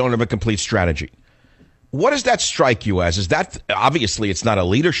and said, we don't have a complete strategy. What does that strike you as? Is that, obviously, it's not a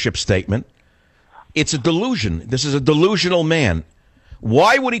leadership statement. It's a delusion. This is a delusional man.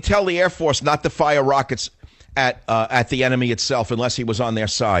 Why would he tell the Air Force not to fire rockets at the enemy itself unless he was on their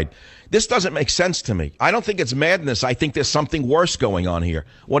side? This doesn't make sense to me. I don't think it's madness. I think there's something worse going on here.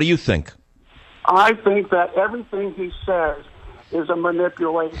 What do you think? I think that everything he says is a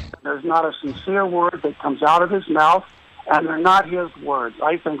manipulation. There's not a sincere word that comes out of his mouth, and they're not his words.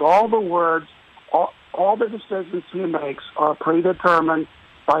 I think all the words, all the decisions he makes are predetermined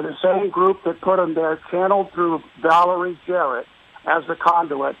by the same group that put him there, channeled through Valerie Jarrett as the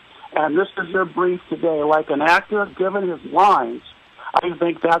conduit. And this is your brief today, like an actor given his lines. I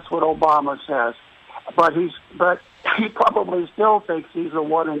think that's what Obama says. But he probably still thinks he's the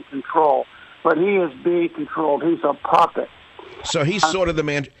one in control. But he is being controlled. He's a puppet. So he's sort of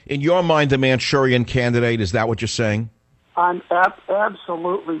in your mind, the Manchurian candidate. Is that what you're saying? I'm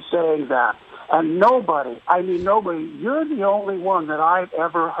absolutely saying that. And nobody, you're the only one that I've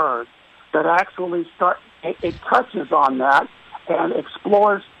ever heard that actually it touches on that and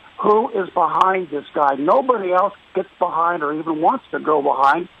explores who is behind this guy. Nobody else gets behind or even wants to go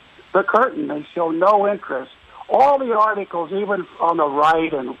behind the curtain. They show no interest. All the articles, even on the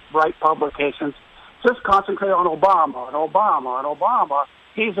right and right publications, just concentrate on Obama and Obama and Obama.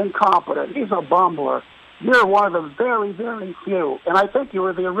 He's incompetent. He's a bumbler. You're one of the very, very few, and I think you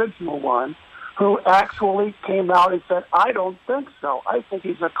were the original one, who actually came out and said, I don't think so. I think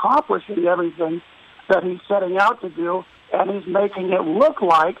he's accomplishing everything that he's setting out to do, and he's making it look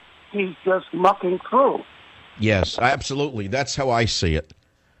like he's just mucking through. Yes, absolutely. That's how I see it.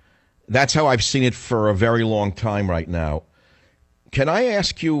 That's how I've seen it for a very long time right now. Can I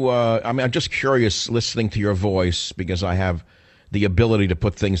ask you, I'm just curious listening to your voice because I have the ability to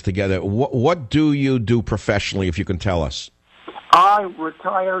put things together. What do you do professionally, if you can tell us? I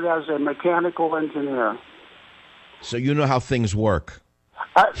retired as a mechanical engineer. So you know how things work.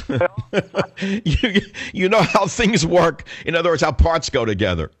 You know how things work. In other words, how parts go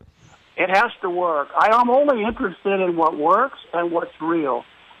together. It has to work. I am only interested in what works and what's real.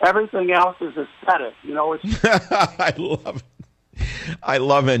 Everything else is aesthetic. It's I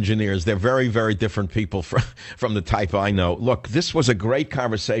love engineers. They're very, very different people from the type I know. Look, this was a great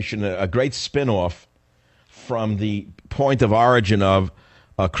conversation, a great spin-off from the point of origin of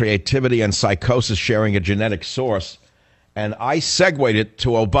creativity and psychosis sharing a genetic source. And I segued it to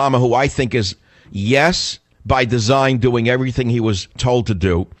Obama, who I think is, yes, by design, doing everything he was told to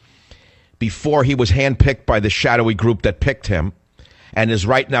do before he was handpicked by the shadowy group that picked him, and is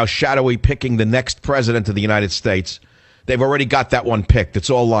right now shadowy picking the next president of the United States. They've already got that one picked. It's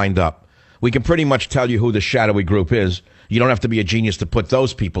all lined up. We can pretty much tell you who the shadowy group is. You don't have to be a genius to put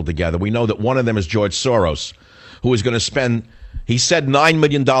those people together. We know that one of them is George Soros, who is going to spend, he said, $9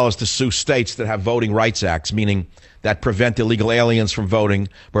 million to sue states that have voting rights acts, meaning that prevent illegal aliens from voting,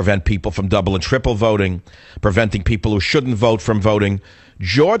 prevent people from double and triple voting, preventing people who shouldn't vote from voting.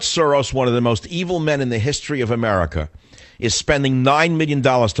 George Soros, one of the most evil men in the history of America, is spending $9 million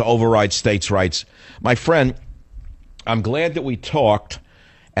to override states' rights. My friend, I'm glad that we talked,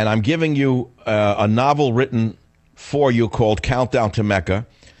 and I'm giving you a novel written for you called Countdown to Mecca,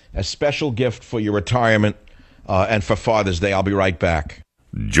 a special gift for your retirement and for Father's Day. I'll be right back.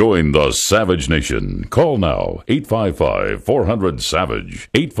 Join the Savage Nation. Call now, 855-400-SAVAGE,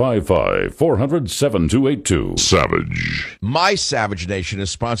 855-400-7282. Savage. My Savage Nation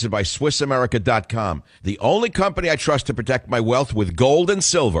is sponsored by SwissAmerica.com, the only company I trust to protect my wealth with gold and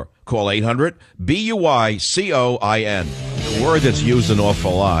silver. Call 800-BUICOIN. The word that's used an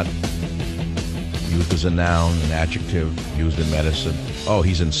awful lot, used as a noun, an adjective, used in medicine. Oh,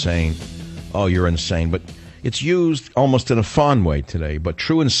 he's insane. Oh, you're insane. But it's used almost in a fun way today, but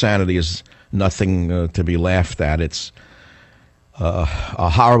true insanity is nothing to be laughed at. It's a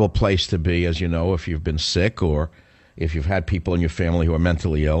horrible place to be, as you know, if you've been sick or if you've had people in your family who are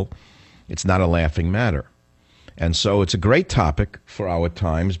mentally ill. It's not a laughing matter. And so it's a great topic for our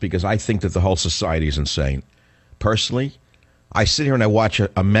times because I think that the whole society is insane. Personally, I sit here and I watch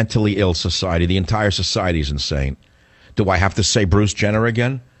a mentally ill society. The entire society is insane. Do I have to say Bruce Jenner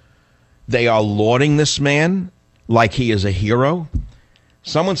again? They are lauding this man like he is a hero.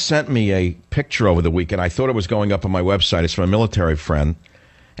 Someone sent me a picture over the weekend. I thought it was going up on my website. It's from a military friend.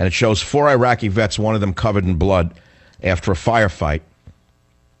 And it shows 4 Iraqi vets, one of them covered in blood after a firefight.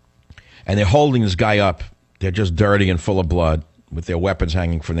 And they're holding this guy up. They're just dirty and full of blood with their weapons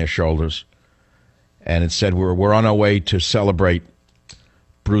hanging from their shoulders. And it said, we're on our way to celebrate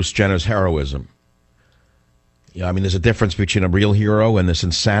Bruce Jenner's heroism. Yeah, I mean, there's a difference between a real hero and this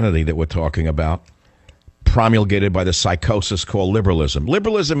insanity that we're talking about, promulgated by the psychosis called liberalism.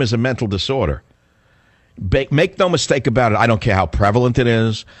 Liberalism is a mental disorder. Make no mistake about it. I don't care how prevalent it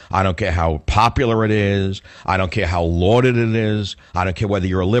is. I don't care how popular it is. I don't care how lauded it is. I don't care whether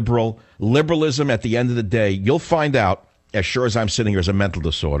you're a liberal. Liberalism, at the end of the day, you'll find out, as sure as I'm sitting here, is a mental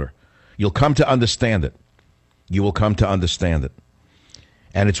disorder. You'll come to understand it. You will come to understand it.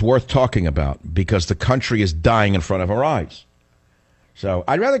 And it's worth talking about because the country is dying in front of our eyes. So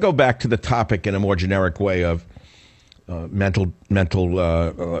I'd rather go back to the topic in a more generic way of mental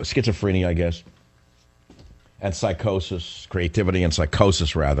schizophrenia, I guess, and psychosis, creativity and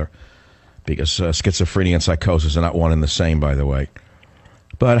psychosis, rather, because schizophrenia and psychosis are not one and the same, by the way.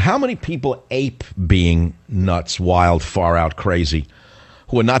 But how many people ape being nuts, wild, far out, crazy,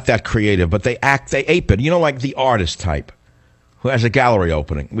 who are not that creative, but they ape it? You know, like the artist type who has a gallery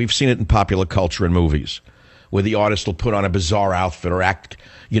opening. We've seen it in popular culture and movies, where the artist will put on a bizarre outfit or act,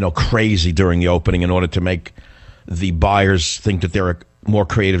 crazy during the opening in order to make the buyers think that they're more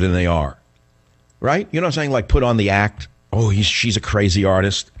creative than they are. Right? You know what I'm saying? Like put on the act. Oh, she's a crazy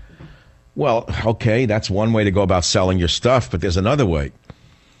artist. Well, okay, that's one way to go about selling your stuff, but there's another way,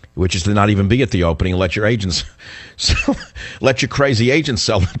 which is to not even be at the opening and let your agents, let your crazy agents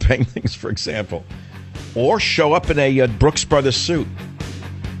sell the paintings, for example. Or show up in a Brooks Brothers suit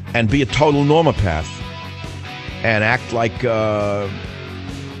and be a total normopath and act like a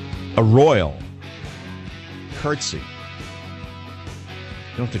royal. Curtsy. You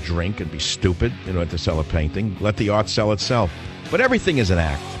don't have to drink and be stupid in order to sell a painting. Let the art sell itself. But everything is an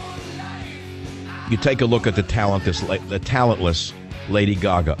act. You take a look at the talentless Lady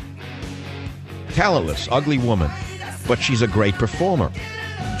Gaga. Talentless, ugly woman, but she's a great performer.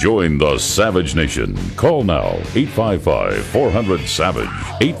 Join the Savage Nation. Call now, 855-400-SAVAGE,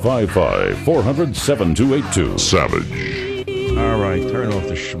 855-400-7282. Savage. All right, turn off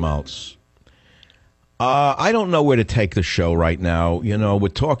the schmaltz. I don't know where to take the show right now. We're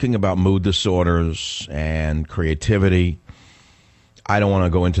talking about mood disorders and creativity. I don't want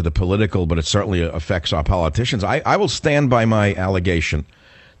to go into the political, but it certainly affects our politicians. I will stand by my allegation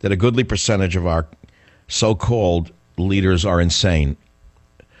that a goodly percentage of our so-called leaders are insane.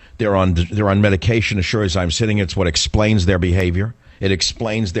 They're on medication as sure as I'm sitting. It's what explains their behavior. It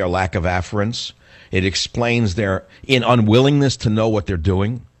explains their lack of afference. It explains their unwillingness to know what they're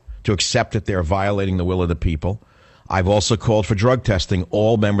doing, to accept that they're violating the will of the people. I've also called for drug testing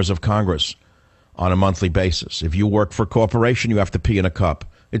all members of Congress on a monthly basis. If you work for a corporation, you have to pee in a cup.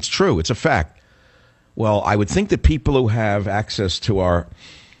 It's true. It's a fact. Well, I would think that people who have access to our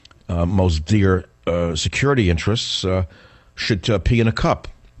most dear security interests should pee in a cup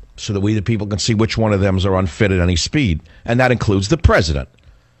so that we, the people, can see which one of them are unfit at any speed. And that includes the president.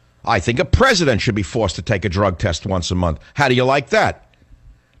 I think a president should be forced to take a drug test once a month. How do you like that?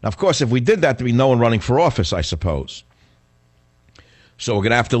 Now, of course, if we did that, there'd be no one running for office, I suppose. So we're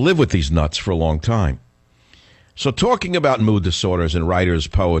going to have to live with these nuts for a long time. So talking about mood disorders in writers,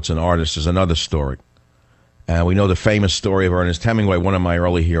 poets, and artists is another story. And we know the famous story of Ernest Hemingway, one of my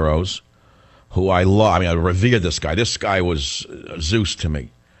early heroes, who I love. I mean, I revered this guy. This guy was Zeus to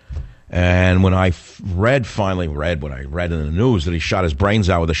me. And when I read in the news that he shot his brains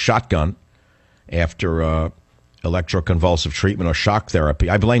out with a shotgun after electroconvulsive treatment or shock therapy,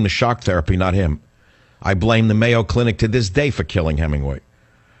 I blame the shock therapy, not him. I blame the Mayo Clinic to this day for killing Hemingway,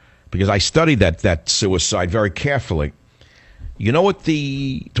 because I studied that suicide very carefully. You know what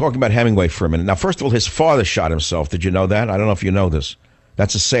talking about Hemingway for a minute. Now, first of all, his father shot himself. Did you know that? I don't know if you know this.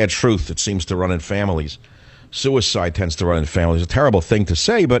 That's a sad truth that seems to run in families. Suicide tends to run in families. It's a terrible thing to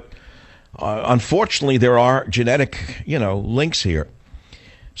say, but unfortunately, there are genetic, links here.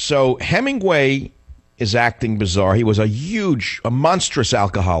 So Hemingway is acting bizarre. He was a monstrous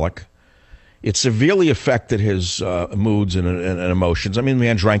alcoholic. It severely affected his moods and emotions. I mean, the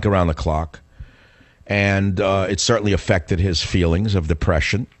man drank around the clock. And it certainly affected his feelings of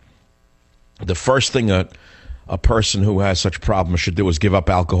depression. The first thing a person who has such problems should do is give up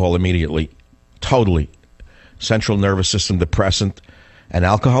alcohol immediately. Totally. Central nervous system depressant. And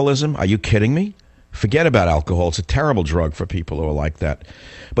alcoholism? Are you kidding me? Forget about alcohol. It's a terrible drug for people who are like that.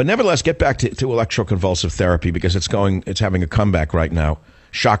 But nevertheless, get back to electroconvulsive therapy, because it's having a comeback right now.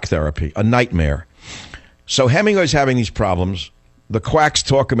 Shock therapy, a nightmare. So Hemingway's having these problems. The quacks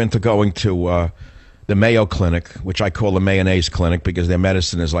talk him into going to the Mayo Clinic, which I call the mayonnaise clinic because their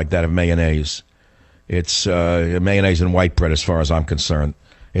medicine is like that of mayonnaise. It's mayonnaise and white bread as far as I'm concerned.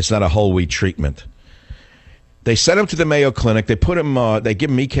 It's not a whole wheat treatment. They sent him to the Mayo Clinic. They put him. They give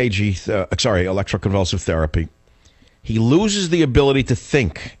him electroconvulsive therapy. He loses the ability to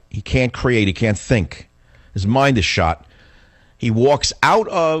think. He can't create. He can't think. His mind is shot. He walks out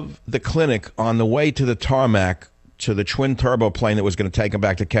of the clinic on the way to the tarmac to the twin turbo plane that was going to take him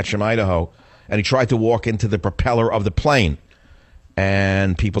back to Ketchum, Idaho, and he tried to walk into the propeller of the plane,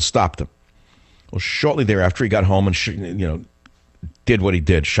 and people stopped him. Well, shortly thereafter, he got home and did what he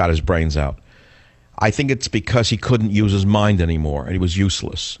did, shot his brains out. I think it's because he couldn't use his mind anymore, and he was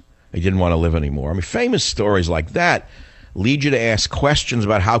useless. He didn't want to live anymore. I mean, famous stories like that lead you to ask questions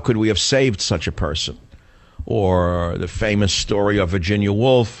about how could we have saved such a person. Or the famous story of Virginia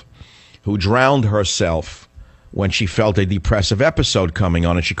Woolf, who drowned herself when she felt a depressive episode coming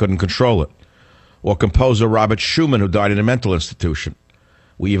on and she couldn't control it. Or composer Robert Schumann, who died in a mental institution.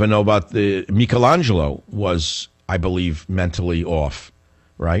 We even know about Michelangelo was, I believe, mentally off,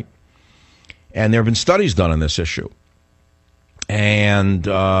 right? And there have been studies done on this issue. And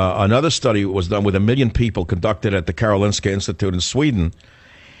another study was done with 1 million people conducted at the Karolinska Institute in Sweden.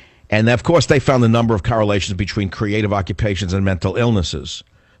 And, of course, they found a number of correlations between creative occupations and mental illnesses.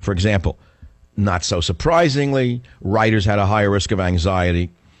 For example, not so surprisingly, writers had a higher risk of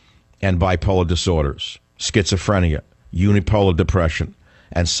anxiety and bipolar disorders, schizophrenia, unipolar depression,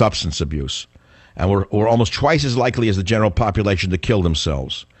 and substance abuse. And were almost twice as likely as the general population to kill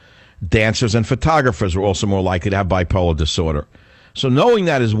themselves. Dancers and photographers were also more likely to have bipolar disorder. So knowing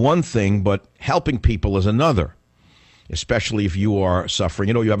that is one thing, but helping people is another, especially if you are suffering.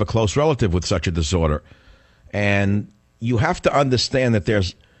 You have a close relative with such a disorder. And you have to understand that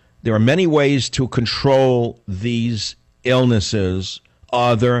there are many ways to control these illnesses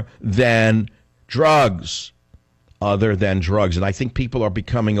other than drugs. And I think people are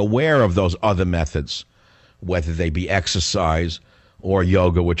becoming aware of those other methods, whether they be exercise or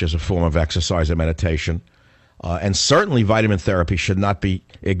yoga, which is a form of exercise and meditation. And certainly vitamin therapy should not be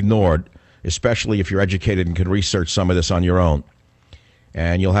ignored, especially if you're educated and can research some of this on your own.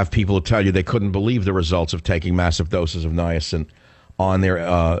 And you'll have people who tell you they couldn't believe the results of taking massive doses of niacin on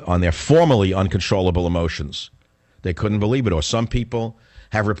their formerly uncontrollable emotions. They couldn't believe it. Or some people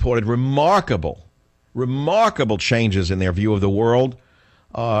have reported remarkable changes in their view of the world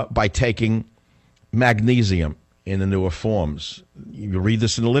by taking magnesium in the newer forms. You read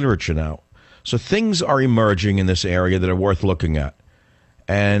this in the literature now. So things are emerging in this area that are worth looking at.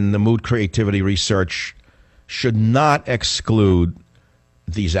 And the mood creativity research should not exclude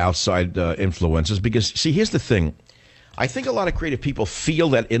these outside influences because, see, here's the thing. I think a lot of creative people feel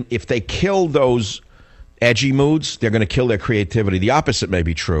that if they kill those edgy moods, they're going to kill their creativity. The opposite may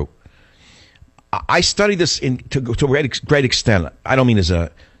be true. I study this to a great extent. I don't mean as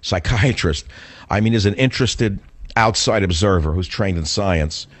a psychiatrist. I mean as an interested outside observer who's trained in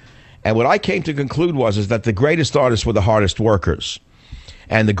science. And what I came to conclude is that the greatest artists were the hardest workers.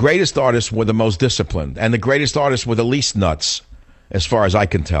 And the greatest artists were the most disciplined. And the greatest artists were the least nuts, as far as I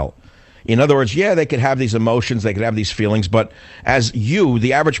can tell. In other words, yeah, they could have these emotions, they could have these feelings, but as you,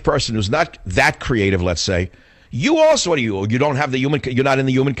 the average person who's not that creative, let's say, you also, you don't have you're not in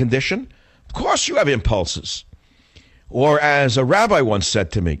the human condition? Of course you have impulses. Or as a rabbi once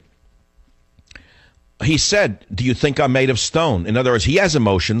said to me, he said, do you think I'm made of stone? In other words, he has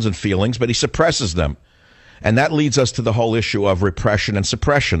emotions and feelings, but he suppresses them. And that leads us to the whole issue of repression and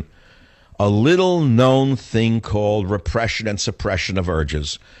suppression. A little known thing called repression and suppression of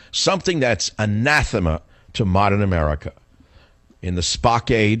urges. Something that's anathema to modern America. In the Spock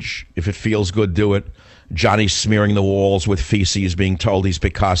age, if it feels good, do it. Johnny smearing the walls with feces, being told he's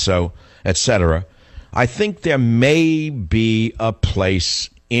Picasso, etc. I think there may be a place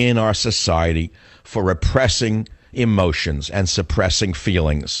in our society for repressing emotions and suppressing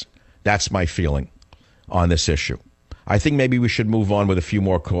feelings. That's my feeling on this issue. I think maybe we should move on with a few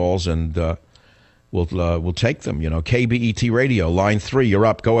more calls, and we'll take them. KBET Radio, line 3, you're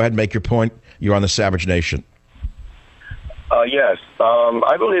up. Go ahead, make your point. You're on the Savage Nation. Yes.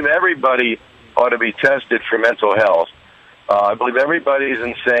 I believe everybody ought to be tested for mental health. I believe everybody's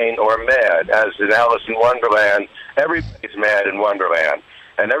insane or mad. As in Alice in Wonderland, everybody's mad in Wonderland.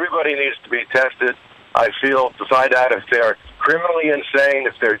 And everybody needs to be tested, I feel, to find out if they're criminally insane,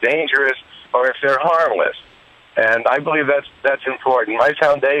 if they're dangerous, or if they're harmless. And I believe that's important. My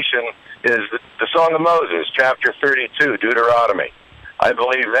foundation is the Song of Moses, chapter 32, Deuteronomy. I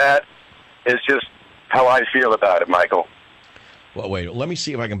believe that is just how I feel about it, Michael. Well, wait, let me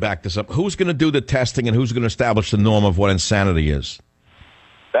see if I can back this up. Who's going to do the testing and who's going to establish the norm of what insanity is?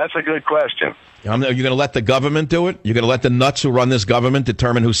 That's a good question. Are you going to let the government do it? You're going to let the nuts who run this government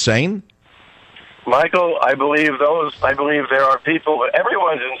determine who's sane? Michael, I believe there are people.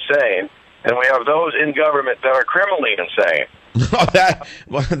 Everyone's insane, and we have those in government that are criminally insane.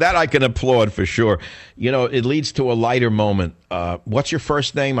 that I can applaud for sure. You know, it leads to a lighter moment. What's your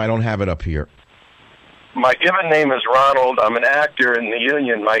first name? I don't have it up here. My given name is Ronald. I'm an actor in the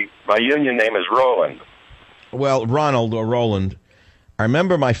union. My union name is Roland. Well, Ronald or Roland, I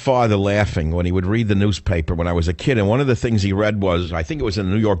remember my father laughing when he would read the newspaper when I was a kid, and one of the things he read was, I think it was in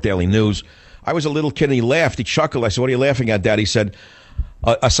the New York Daily News. I was a little kid, and he laughed. He chuckled. I said, "What are you laughing at, Dad?" He said,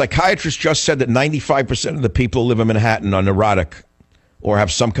 a psychiatrist just said that 95% of the people who live in Manhattan are neurotic or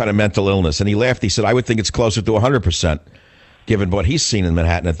have some kind of mental illness. And he laughed. He said, "I would think it's closer to 100%, given what he's seen in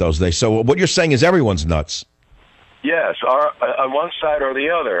Manhattan at those days." So what you're saying is everyone's nuts. Yes, on one side or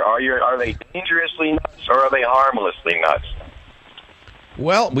the other. Are they dangerously nuts or are they harmlessly nuts?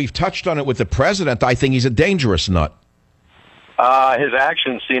 Well, we've touched on it with the president. I think he's a dangerous nut. His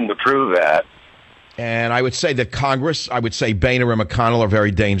actions seem to prove that. And I would say that Congress, I would say Boehner and McConnell are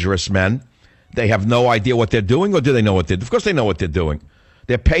very dangerous men. They have no idea what they're doing, or do they know what they're doing? Of course they know what they're doing.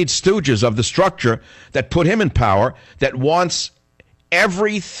 They're paid stooges of the structure that put him in power, that wants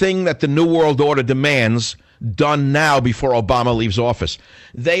everything that the New World Order demands done now before Obama leaves office.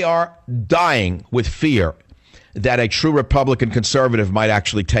 They are dying with fear that a true Republican conservative might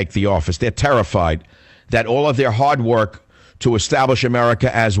actually take the office. They're terrified that all of their hard work to establish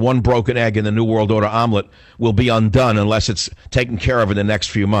America as one broken egg in the New World Order omelet will be undone unless it's taken care of in the next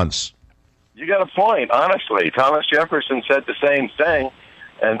few months. You got a point, honestly. Thomas Jefferson said the same thing,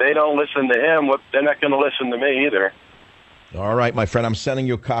 and they don't listen to him. They're not going to listen to me either. All right, my friend, I'm sending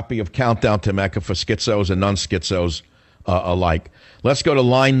you a copy of Countdown to Mecca for schizos and non-schizos alike. Let's go to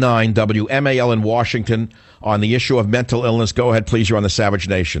line 9, WMAL in Washington, on the issue of mental illness. Go ahead, please. You're on the Savage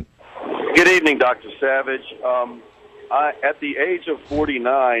Nation. Good evening, Dr. Savage. At the age of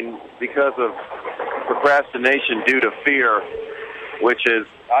 49, because of procrastination due to fear, which is,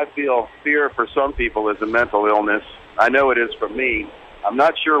 I feel, fear for some people is a mental illness. I know it is for me. I'm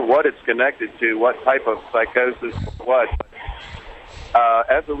not sure what it's connected to, what type of psychosis, what.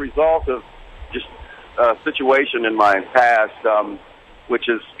 As a result of just a situation in my past, which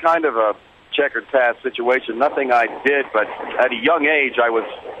is kind of a checkered past situation, nothing I did, but at a young age I was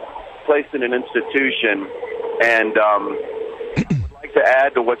placed in an institution, and would like to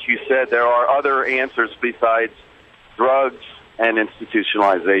add to what you said, there are other answers besides drugs and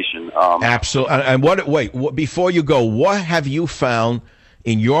institutionalization. Absolutely. And before you go, what have you found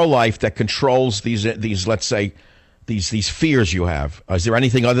in your life that controls these let's say, these fears you have? Is there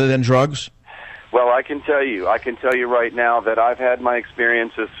anything other than drugs? Well, I can tell you right now that I've had my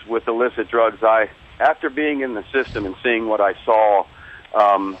experiences with illicit drugs. After being in the system and seeing what I saw,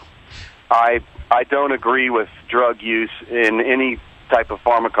 I don't agree with drug use in any type of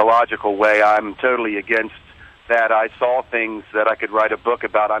pharmacological way. I'm totally against that. I saw things that I could write a book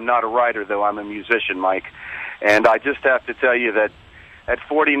about. I'm not a writer, though. I'm a musician, Mike. And I just have to tell you that at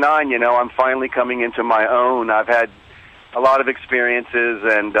 49, I'm finally coming into my own. I've had a lot of experiences,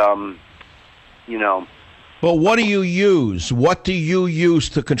 and, Well, what do you use? What do you use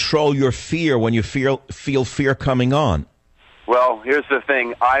to control your fear when you feel fear coming on? Well, here's the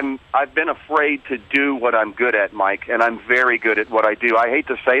thing. I've been afraid to do what I'm good at, Mike, and I'm very good at what I do. I hate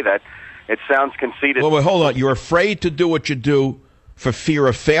to say that. It sounds conceited. Well, hold on. You're afraid to do what you do for fear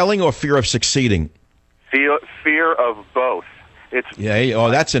of failing or fear of succeeding? Fear of both.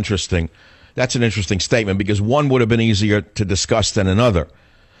 That's interesting. That's an interesting statement, because one would have been easier to discuss than another.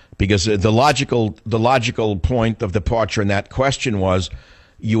 Because the logical point of departure in that question was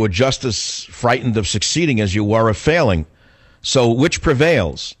you were just as frightened of succeeding as you were of failing. So which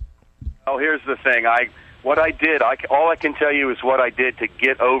prevails? Oh, here's the thing. All I can tell you is what I did to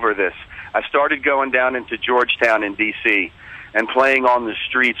get over this. I started going down into Georgetown in D.C. and playing on the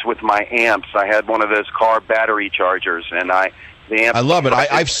streets with my amps. I had one of those car battery chargers, and I love it.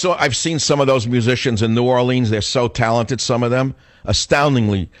 I've seen some of those musicians in New Orleans. They're so talented, some of them.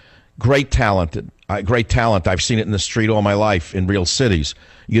 Astoundingly great talent. I've seen it in the street all my life in real cities.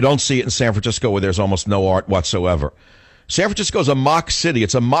 You don't see it in San Francisco, where there's almost no art whatsoever. San Francisco's a mock city.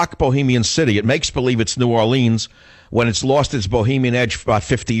 It's a mock bohemian city. It makes believe it's New Orleans when it's lost its bohemian edge about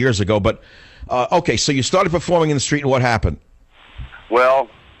 50 years ago. But, okay, so you started performing in the street, and what happened? Well,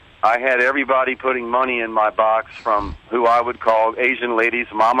 I had everybody putting money in my box, from who I would call Asian ladies,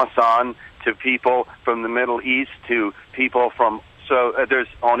 mama-san, to people from the Middle East, to people from... So there's,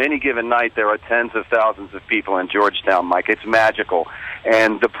 on any given night, there are tens of thousands of people in Georgetown, Mike. It's magical.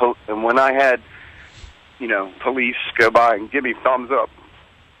 And when I had, police go by and give me thumbs up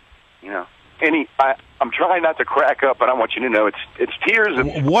I'm trying not to crack up, but I want you to know it's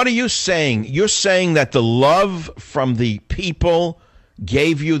tears. What are you saying? You're saying that the love from the people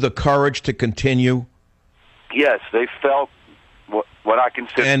gave you the courage to continue? Yes, they felt what I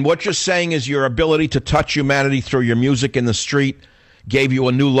consider. And what you're saying is your ability to touch humanity through your music in the street gave you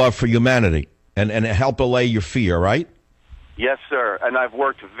a new love for humanity and help allay your fear, right? Yes, sir. And I've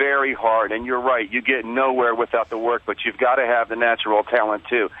worked very hard. And you're right. You get nowhere without the work, but you've got to have the natural talent,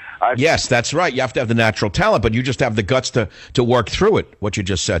 too. Yes, that's right. You have to have the natural talent, but you just have the guts to work through it, what you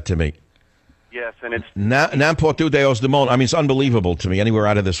just said to me. Yes, and it's... N'importe où Deus du monde. I mean, it's unbelievable to me, anywhere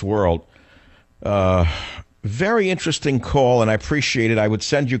out of this world. Very interesting call, and I appreciate it. I would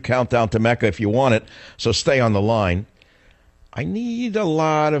send you Countdown to Mecca if you want it, so stay on the line. I need a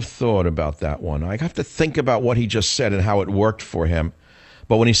lot of thought about that one. I have to think about what he just said and how it worked for him.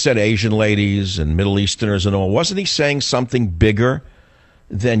 But when he said Asian ladies and Middle Easterners and all, wasn't he saying something bigger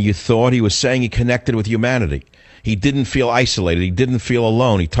than you thought? He was saying he connected with humanity. He didn't feel isolated. He didn't feel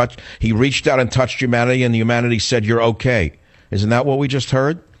alone. He reached out and touched humanity, and humanity said, "You're okay." Isn't that what we just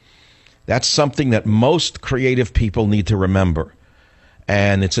heard? That's something that most creative people need to remember.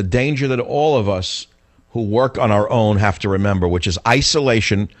 And it's a danger that all of us who work on our own have to remember, which is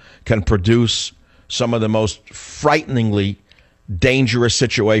isolation can produce some of the most frighteningly dangerous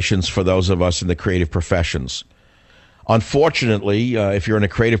situations for those of us in the creative professions. Unfortunately, if you're in a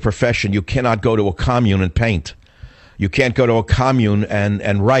creative profession, you cannot go to a commune and paint. You can't go to a commune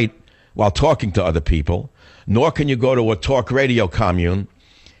and write while talking to other people, nor can you go to a talk radio commune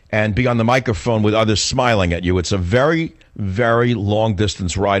and be on the microphone with others smiling at you. It's a very, very long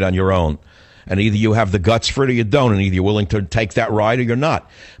distance ride on your own. And either you have the guts for it or you don't, and either you're willing to take that ride or you're not.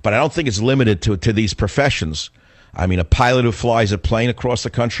 But I don't think it's limited to these professions. I mean, a pilot who flies a plane across the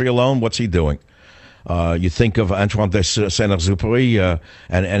country alone, what's he doing? You think of Antoine de Saint-Exupéry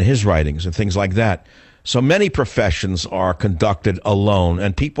and his writings and things like that. So many professions are conducted alone,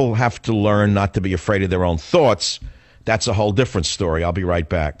 and people have to learn not to be afraid of their own thoughts. That's a whole different story. I'll be right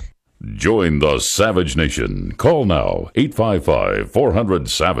back. Join the Savage Nation. Call now,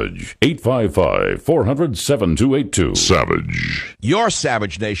 855-400-SAVAGE, 855-400-7282. Savage. Your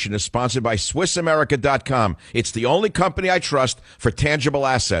Savage Nation is sponsored by SwissAmerica.com. It's the only company I trust for tangible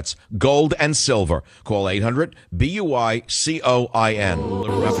assets, gold and silver. Call 800-BUI-COIN.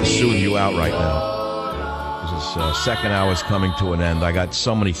 We'll have to soothe you out right now. This second hour is coming to an end. I got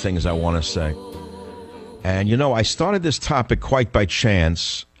so many things I want to say. And, you know, I started this topic quite by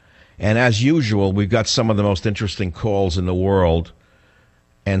chance. And as usual, we've got some of the most interesting calls in the world.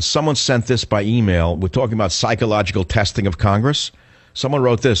 And someone sent this by email. We're talking about psychological testing of Congress. Someone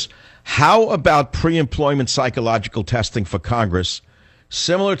wrote this: how about pre-employment psychological testing for Congress,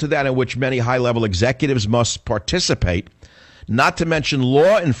 similar to that in which many high-level executives must participate, not to mention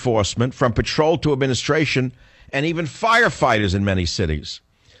law enforcement from patrol to administration and even firefighters in many cities?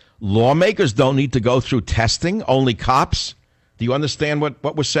 Lawmakers don't need to go through testing, only cops. Do you understand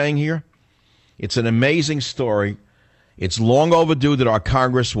what we're saying here? It's an amazing story. It's long overdue that our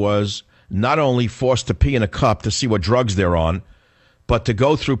Congress was not only forced to pee in a cup to see what drugs they're on, but to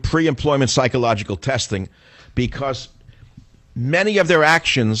go through pre-employment psychological testing, because many of their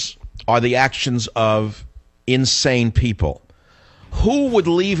actions are the actions of insane people. Who would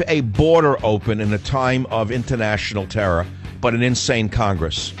leave a border open in a time of international terror but an insane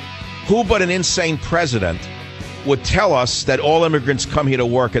Congress? Who but an insane president would tell us that all immigrants come here to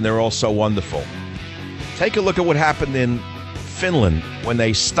work and they're all so wonderful? Take a look at what happened in Finland when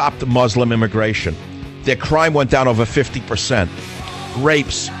they stopped Muslim immigration. Their crime went down over 50%.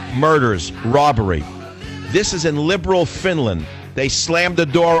 Rapes, murders, robbery. This is in liberal Finland. They slammed the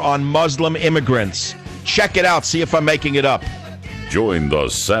door on Muslim immigrants. Check it out. See if I'm making it up. Join the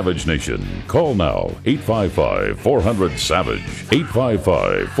Savage Nation. Call now, 855-400-SAVAGE,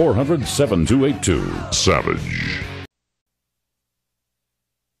 855-400-7282. Savage.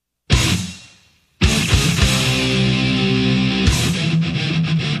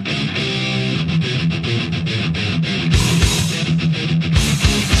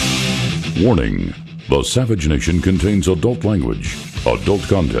 Warning: the Savage Nation contains adult language, adult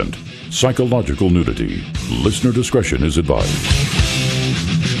content, psychological nudity. Listener discretion is advised.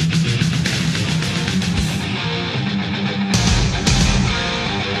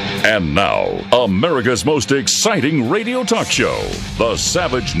 And now, America's most exciting radio talk show, The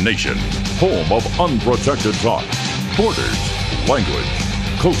Savage Nation, home of unprotected talk, borders, language,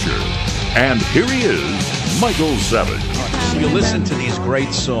 culture. And here he is, Michael Savage. You listen to these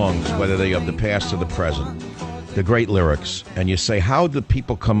great songs, whether they are of the past or the present, the great lyrics, and you say, how do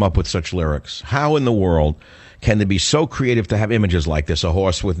people come up with such lyrics? How in the world can they be so creative to have images like this, a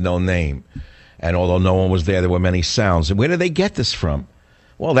horse with no name? And although no one was there were many sounds. And where do they get this from?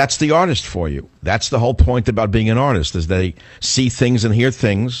 Well, that's the artist for you. That's the whole point about being an artist, is they see things and hear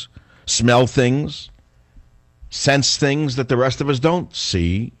things, smell things, sense things that the rest of us don't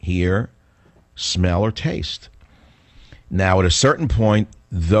see, hear, smell, or taste. Now, at a certain point,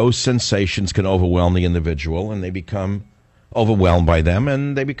 those sensations can overwhelm the individual, and they become overwhelmed by them,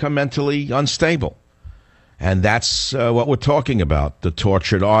 and they become mentally unstable. And that's what we're talking about, the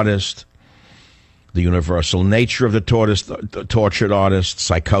tortured artist, the universal nature of the tortured artist,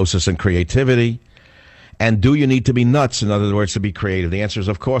 psychosis and creativity. And do you need to be nuts, in other words, to be creative? The answer is,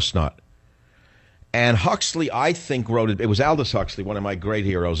 of course not. And Huxley, I think, wrote it. It was Aldous Huxley, one of my great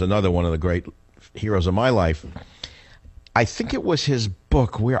heroes, another one of the great heroes of my life. I think it was his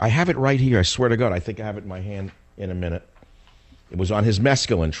book where I have it right here. I swear to God, I think I have it in my hand in a minute. It was on his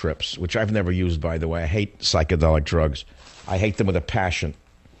mescaline trips, which I've never used, by the way. I hate psychedelic drugs. I hate them with a passion.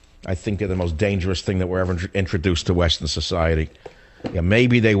 I think they're the most dangerous thing that were ever introduced to Western society. Yeah,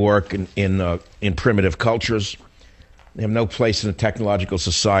 maybe they work in primitive cultures. They have no place in a technological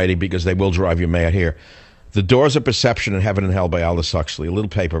society because they will drive you mad. Here, The Doors of Perception in Heaven and Hell by Aldous Huxley, a little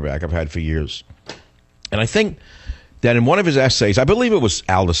paperback I've had for years. And I think that in one of his essays, I believe it was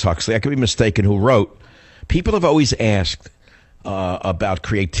Aldous Huxley, I could be mistaken, who wrote, people have always asked about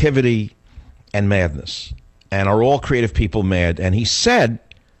creativity and madness. And are all creative people mad? And he said,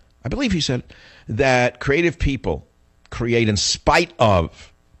 I believe he said, that creative people create in spite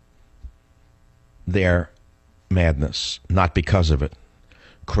of their madness, not because of it.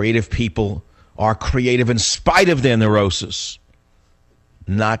 Creative people are creative in spite of their neurosis,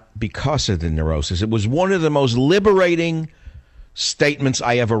 not because of the neurosis. It was one of the most liberating statements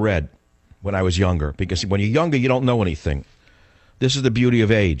I ever read when I was younger, because when you're younger, you don't know anything. This is the beauty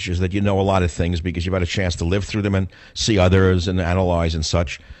of age, is that you know a lot of things because you've had a chance to live through them and see others and analyze and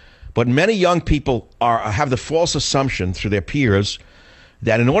such. But many young people have the false assumption through their peers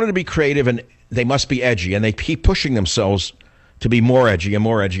that in order to be creative, and they must be edgy, and they keep pushing themselves to be more edgy and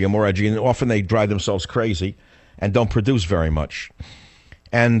more edgy and more edgy, and often they drive themselves crazy and don't produce very much.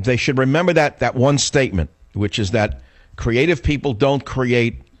 And they should remember that one statement, which is that creative people don't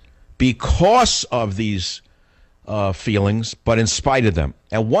create because of these feelings, but in spite of them.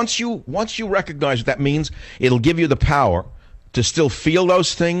 And once you recognize what that means, it'll give you the power to still feel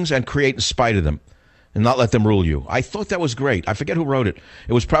those things and create in spite of them and not let them rule you. I thought that was great. I forget who wrote it.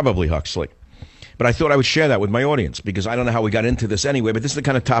 It was probably Huxley. But I thought I would share that with my audience because I don't know how we got into this anyway, but this is the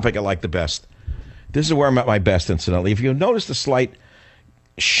kind of topic I like the best. This is where I'm at my best, incidentally. If you notice the slight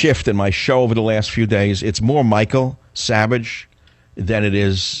shift in my show over the last few days, it's more Michael Savage than it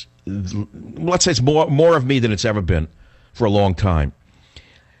is, let's say it's more of me than it's ever been for a long time.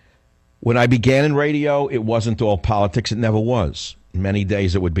 When I began in radio, it wasn't all politics. It never was. Many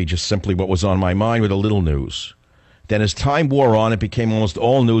days it would be just simply what was on my mind with a little news. Then as time wore on, it became almost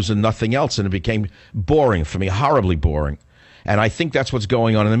all news and nothing else, and it became boring for me, horribly boring. And I think that's what's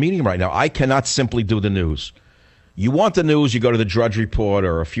going on in the media right now. I cannot simply do the news. You want the news, you go to the Drudge Report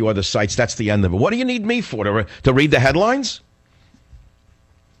or a few other sites, that's the end of it. What do you need me for, to read the headlines?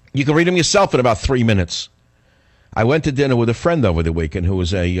 You can read them yourself in about 3 minutes. I went to dinner with a friend over the weekend who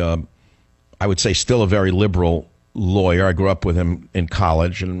was I would say still a very liberal lawyer. I grew up with him in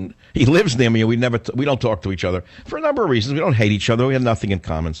college, and he lives near me, and we don't talk to each other for a number of reasons. We don't hate each other. We have nothing in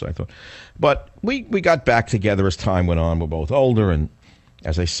common, so I thought. But we got back together as time went on. We're both older, and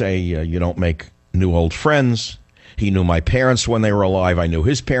as I say, you don't make new old friends. He knew my parents when they were alive. I knew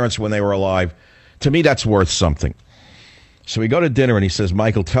his parents when they were alive. To me, that's worth something. So we go to dinner, and he says,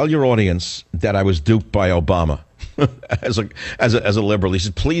 Michael, tell your audience that I was duped by Obama. as a liberal. He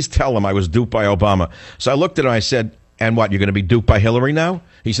said, please tell them I was duped by Obama. So I looked at him and I said, and what, you're going to be duped by Hillary now?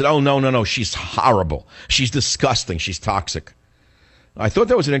 He said, oh, no, she's horrible. She's disgusting. She's toxic. I thought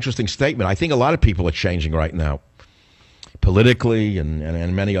that was an interesting statement. I think a lot of people are changing right now, politically and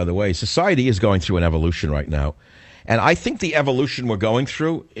in many other ways. Society is going through an evolution right now. And I think the evolution we're going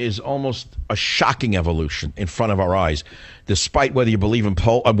through is almost a shocking evolution in front of our eyes. Despite whether you believe in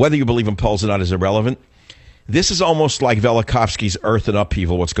polls or not is irrelevant. This is almost like Velikovsky's Earth in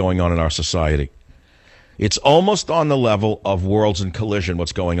Upheaval, what's going on in our society. It's almost on the level of Worlds in Collision,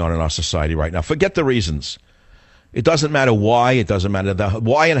 what's going on in our society right now. Forget the reasons. It doesn't matter why. It doesn't matter. The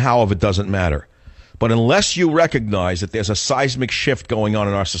why and how of it doesn't matter. But unless you recognize that there's a seismic shift going on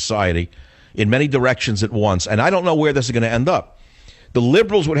in our society in many directions at once, and I don't know where this is going to end up. The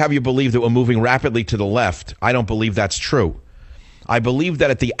liberals would have you believe that we're moving rapidly to the left. I don't believe that's true. I believe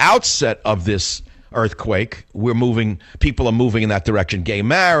that at the outset of this earthquake. People are moving in that direction. Gay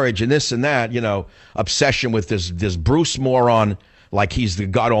marriage and this and that, obsession with this Bruce moron like he's the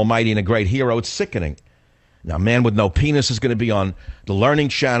God Almighty and a great hero. It's sickening. Now, Man with No Penis is going to be on the Learning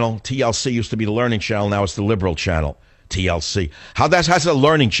Channel. TLC used to be the Learning Channel. Now it's the Liberal Channel, TLC. How's a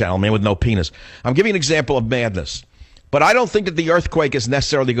Learning Channel, Man with No Penis? I'm giving an example of madness. But I don't think that the earthquake is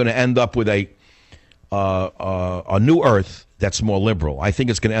necessarily going to end up with a new earth that's more liberal. I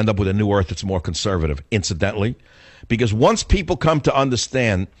think it's going to end up with a new earth that's more conservative, incidentally. Because once people come to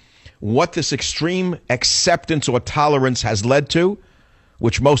understand what this extreme acceptance or tolerance has led to,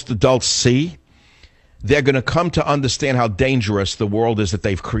 which most adults see, they're going to come to understand how dangerous the world is that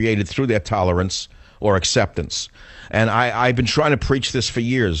they've created through their tolerance or acceptance. And I've been trying to preach this for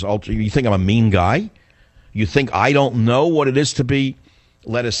years. You think I'm a mean guy? You think I don't know what it is to be,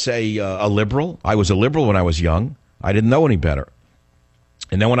 let us say, a liberal? I was a liberal when I was young. I didn't know any better.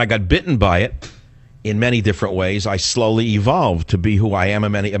 And then when I got bitten by it, in many different ways, I slowly evolved to be who I am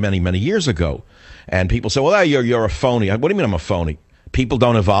many years ago. And people say, well, you're a phony. What do you mean I'm a phony? People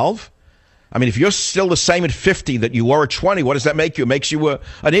don't evolve? I mean, if you're still the same at 50 that you were at 20, what does that make you? It makes you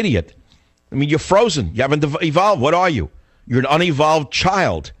an idiot. I mean, you're frozen. You haven't evolved. What are you? You're an unevolved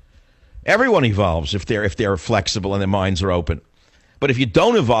child. Everyone evolves if they're flexible and their minds are open. But if you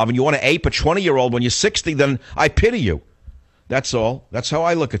don't evolve and you want to ape a 20-year-old when you're 60, then I pity you. That's all. That's how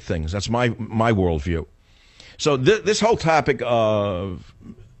I look at things. That's my worldview. So this whole topic of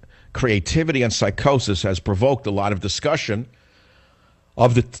creativity and psychosis has provoked a lot of discussion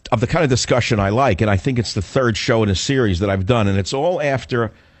of the kind of discussion I like, and I think it's the third show in a series that I've done, and it's all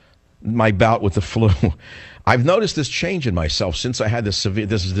after my bout with the flu. I've noticed this change in myself since I had this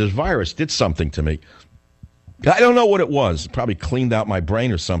virus did something to me. I don't know what it was. It probably cleaned out my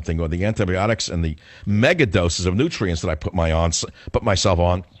brain or something, or the antibiotics and the mega doses of nutrients that I put myself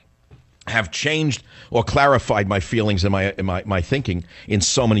on have changed or clarified my feelings and my thinking in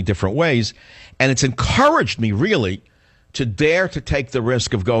so many different ways. And it's encouraged me, really, to dare to take the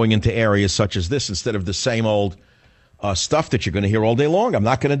risk of going into areas such as this instead of the same old stuff that you're going to hear all day long. I'm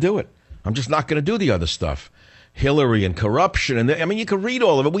not going to do it. I'm just not going to do the other stuff. Hillary and corruption. And you can read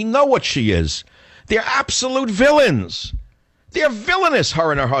all of it. We know what she is. They're absolute villains. They're villainous,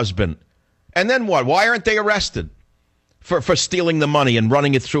 her and her husband. And then what? Why aren't they arrested for stealing the money and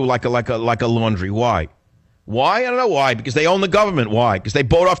running it through like a laundry? Why? Why? I don't know why. Because they own the government. Why? Because they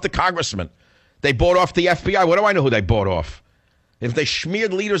bought off the congressman. They bought off the FBI. What do I know who they bought off? If they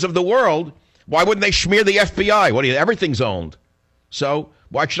smeared leaders of the world, why wouldn't they smear the FBI? Everything's owned. So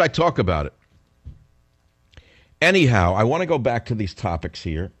why should I talk about it? Anyhow, I want to go back to these topics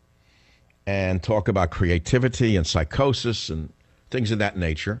here and talk about creativity and psychosis and things of that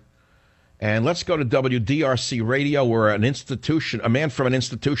nature. And let's go to WDRC Radio, where a man from an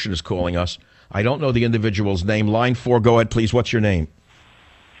institution is calling us. I don't know the individual's name. Line 4, go ahead, please. What's your name?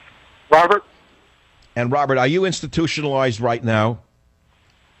 Robert. And Robert, are you institutionalized right now?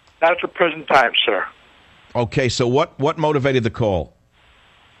 Not at the present time, sir. Okay, so what motivated the call?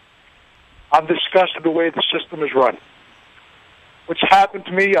 I'm disgusted with the way the system is run. What's happened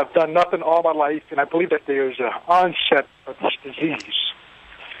to me, I've done nothing all my life, and I believe that there's an onset of this disease.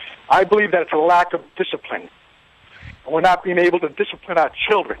 I believe that it's a lack of discipline. And we're not being able to discipline our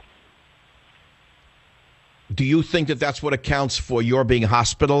children. Do you think that that's what accounts for your being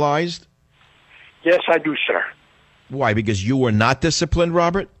hospitalized? Yes, I do, sir. Why? Because you were not disciplined,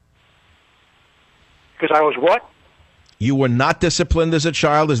 Robert? Because I was what? You were not disciplined as a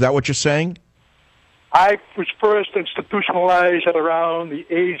child? Is that what you're saying? I was first institutionalized at around the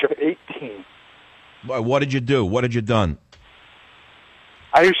age of 18. What did you do? What had you done?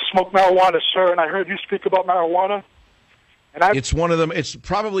 I used to smoke marijuana, sir, and I heard you speak about marijuana. And it's one of them. It's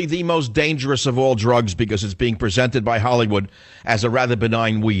probably the most dangerous of all drugs because it's being presented by Hollywood as a rather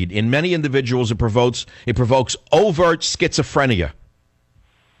benign weed. In many individuals, it provokes overt schizophrenia.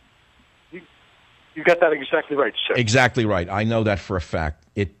 You got that exactly right, sir. Exactly right. I know that for a fact.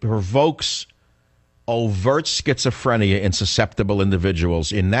 It provokes overt schizophrenia in susceptible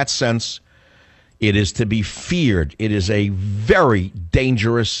individuals. In that sense, it is to be feared. It is a very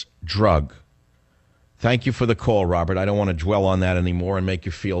dangerous drug. Thank you for the call, Robert. I don't want to dwell on that anymore and make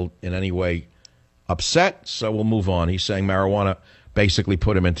you feel in any way upset, so we'll move on. He's saying marijuana basically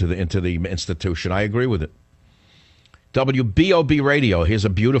put him into the institution. I agree with it. WBOB Radio. Here's a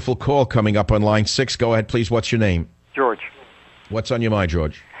beautiful call coming up on line 6. Go ahead, please. What's your name? George. What's on your mind,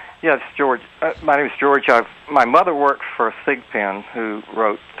 George? Yes, George. My name is George. My mother worked for Thigpen, who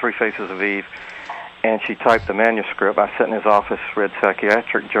wrote Three Faces of Eve, and she typed the manuscript. I sat in his office, read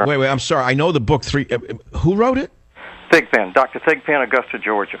psychiatric journals. Wait, I'm sorry. I know the book Who wrote it? Thigpen, Dr. Thigpen, Augusta,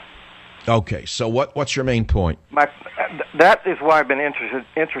 Georgia. Okay, so what's your main point? That is why I've been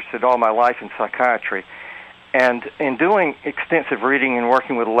interested all my life in psychiatry. And in doing extensive reading and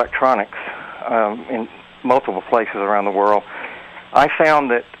working with electronics in multiple places around the world, I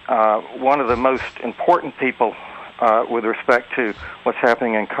found that one of the most important people with respect to what's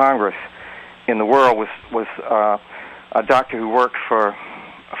happening in Congress in the world was a doctor who worked for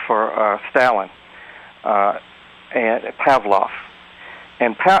Stalin and Pavlov.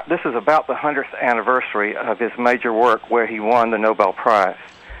 And this is about the 100th anniversary of his major work where he won the Nobel Prize.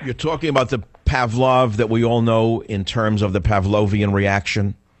 You're talking about the Pavlov that we all know in terms of the Pavlovian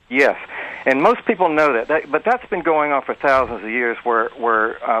reaction? Yes. And most people know that. But that's been going on for thousands of years where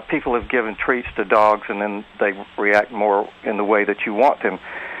people have given treats to dogs and then they react more in the way that you want them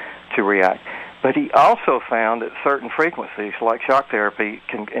to react. But he also found that certain frequencies, like shock therapy,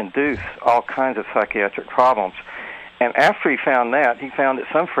 can induce all kinds of psychiatric problems. And after he found that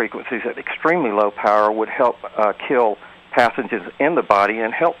some frequencies at extremely low power would help kill pathogens in the body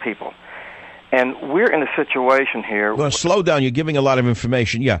and help people. And we're in a situation here... Well, slow down. You're giving a lot of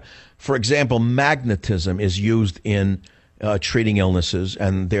information. Yeah. For example, magnetism is used in treating illnesses,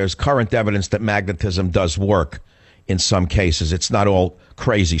 and there's current evidence that magnetism does work in some cases. It's not all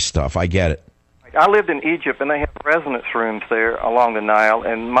crazy stuff. I get it. I lived in Egypt, and they have resonance rooms there along the Nile,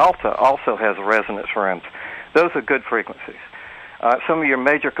 and Malta also has resonance rooms. Those are good frequencies. Some of your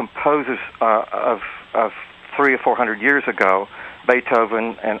major composers of 300 or 400 years ago,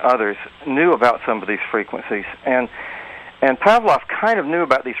 Beethoven and others, knew about some of these frequencies. And Pavlov kind of knew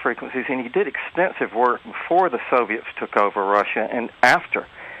about these frequencies, and he did extensive work before the Soviets took over Russia and after.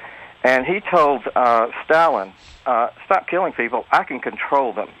 And he told Stalin, stop killing people. I can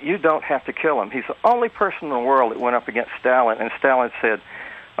control them. You don't have to kill them. He's the only person in the world that went up against Stalin, and Stalin said,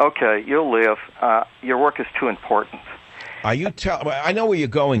 okay, you'll live. Your work is too important. I know where you're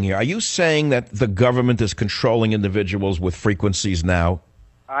going here. Are you saying that the government is controlling individuals with frequencies now?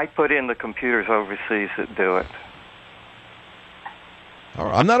 I put in the computers overseas that do it.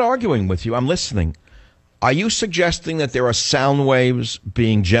 I'm not arguing with you. I'm listening. Are you suggesting that there are sound waves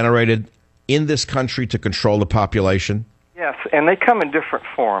being generated in this country to control the population? Yes, and they come in different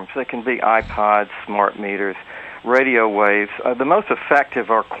forms. They can be iPods, smart meters, radio waves. The most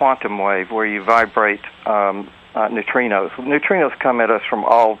effective are quantum wave, where you vibrate neutrinos. Neutrinos come at us from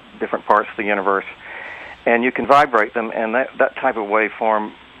all different parts of the universe, and you can vibrate them, and that type of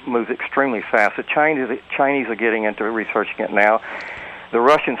waveform moves extremely fast. The Chinese are getting into researching it now. The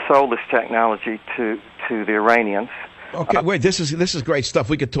Russians sold this technology to the Iranians. Okay, wait, this is great stuff.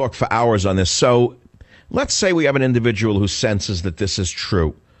 We could talk for hours on this. So let's say we have an individual who senses that this is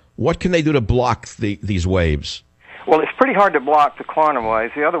true. What can they do to block these waves? Well, it's pretty hard to block the quantum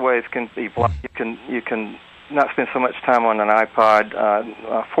waves. The other waves can be blocked. You can not spend so much time on an iPod.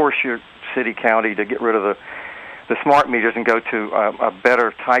 Force your city, county to get rid of the smart meters and go to a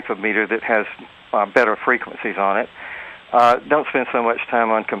better type of meter that has better frequencies on it. Don't spend so much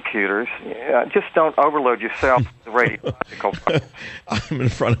time on computers. Just don't overload yourself with the radiological. I'm in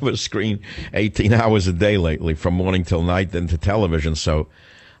front of a screen 18 hours a day lately, from morning till night, then to television. So,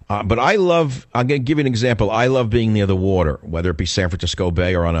 but I'm going to give you an example. I love being near the water, whether it be San Francisco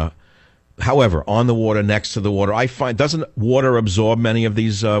Bay or on the water, next to the water. I find, doesn't water absorb many of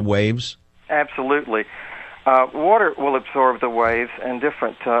these waves? Absolutely. Water will absorb the waves and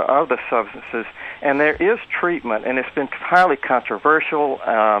different other substances, and there is treatment, and it's been highly controversial,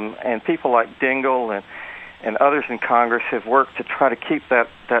 and people like Dingell and others in Congress have worked to try to keep that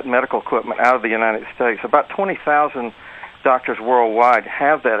medical equipment out of the United States. About 20,000 doctors worldwide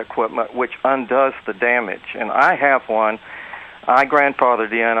have that equipment, which undoes the damage, and I have one. I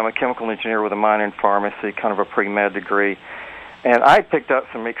grandfathered in. I'm a chemical engineer with a minor in pharmacy, kind of a pre-med degree. And I picked up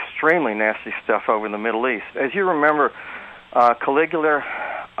some extremely nasty stuff over in the Middle East. As you remember, Caligula,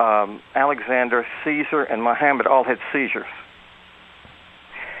 Alexander, Caesar, and Muhammad all had seizures.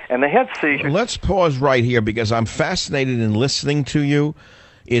 And they had seizures. Let's pause right here because I'm fascinated in listening to you.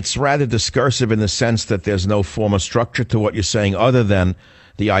 It's rather discursive in the sense that there's no form of structure to what you're saying other than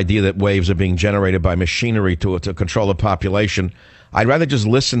the idea that waves are being generated by machinery to control the population. I'd rather just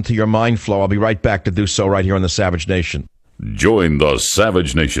listen to your mind flow. I'll be right back to do so right here on the Savage Nation. Join the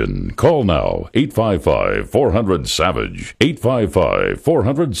Savage Nation. Call now, 855-400-SAVAGE,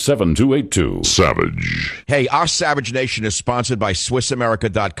 855-400-7282. Savage. Hey, our Savage Nation is sponsored by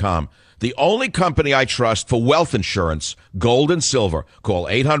SwissAmerica.com, the only company I trust for wealth insurance, gold and silver. Call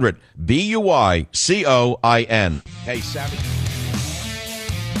 800-BUICOIN. Hey, Savage.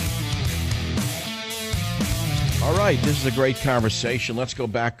 All right, this is a great conversation. Let's go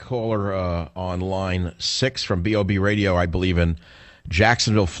back, caller on line 6 from BOB Radio, I believe in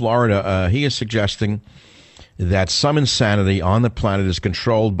Jacksonville, Florida. He is suggesting that some insanity on the planet is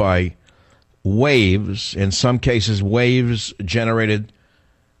controlled by waves, in some cases waves generated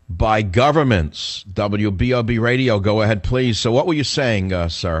by governments. WBOB Radio, go ahead, please. So what were you saying,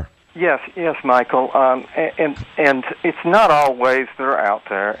 sir? Yes, Michael. And it's not all waves that are out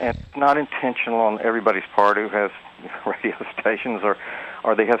there, and it's not intentional on everybody's part who has radio stations or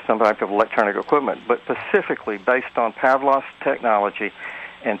they have some type of electronic equipment, but specifically based on Pavlov's technology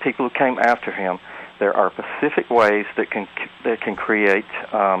and people who came after him, there are specific ways that can create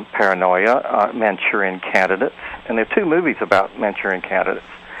paranoia. Manchurian Candidates, and there are 2 movies about Manchurian Candidates.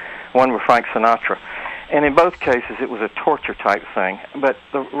 One with Frank Sinatra. And in both cases, it was a torture-type thing. But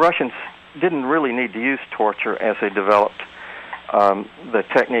the Russians didn't really need to use torture as they developed the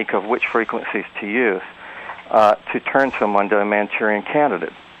technique of which frequencies to use to turn someone to a Manchurian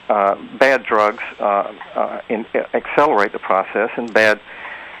Candidate. Bad drugs accelerate the process, and bad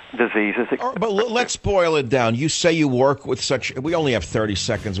diseases. But let's boil it down. You say you work with such... We only have 30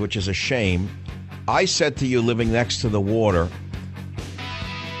 seconds, which is a shame. I said to you, living next to the water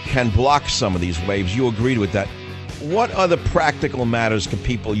can block some of these waves. You agreed with that. What other practical matters can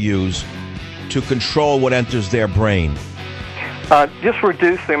people use to control what enters their brain? Just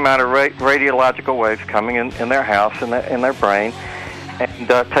reduce the amount of radiological waves coming in their house, in their brain, and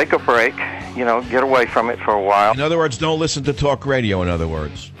take a break, get away from it for a while. In other words, don't listen to talk radio, in other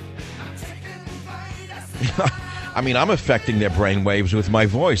words. I mean, I'm affecting their brain waves with my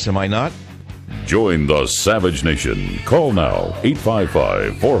voice, am I not? Join the Savage Nation. Call now,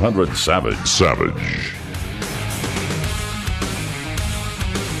 855-400-SAVAGE. Savage.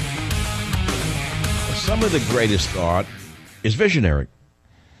 Some of the greatest art is visionary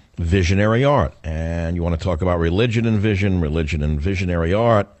art. And you want to talk about religion and visionary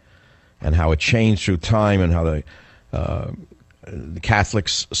art, and how it changed through time, and how the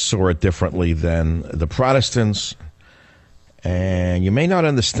Catholics saw it differently than the Protestants. And you may not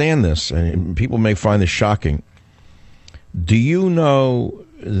understand this, and people may find this shocking. Do you know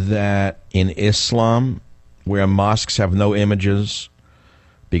that in Islam, where mosques have no images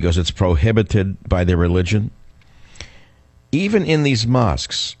because it's prohibited by their religion, even in these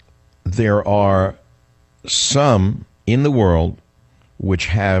mosques, there are some in the world which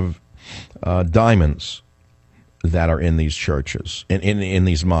have diamonds that are in these churches, in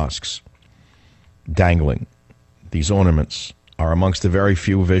these mosques, dangling. These ornaments are amongst the very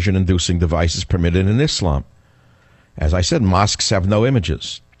few vision-inducing devices permitted in Islam. As I said, mosques have no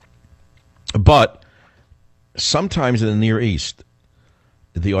images. But sometimes in the Near East,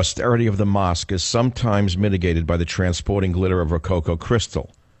 the austerity of the mosque is sometimes mitigated by the transporting glitter of Rococo crystal.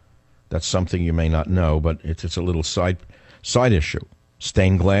 That's something you may not know, but it's a little side issue.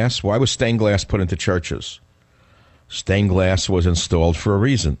 Stained glass. Why was stained glass put into churches? Stained glass was installed for a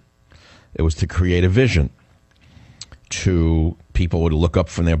reason. It was to create a vision. To people would look up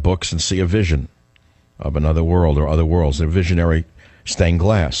from their books and see a vision of another world or other worlds. A visionary stained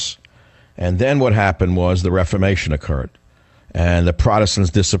glass. And then what happened was the Reformation occurred. And the Protestants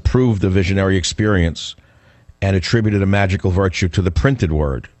disapproved the visionary experience and attributed a magical virtue to the printed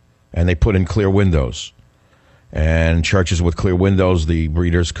word. And they put in clear windows. And churches with clear windows, the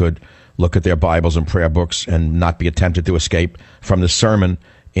readers could look at their Bibles and prayer books and not be tempted to escape from the sermon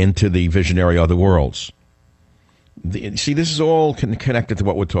into the visionary other worlds. See, this is all connected to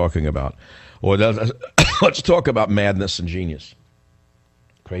what we're talking about. Or let's talk about madness and genius,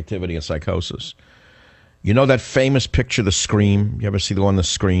 creativity and psychosis. You know that famous picture, The Scream? You ever see the one, The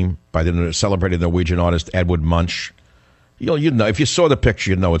Scream, by the celebrated Norwegian artist Edvard Munch? You'd know. If you saw the picture,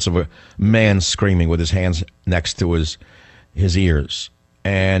 you'd know it's of a man screaming with his hands next to his ears.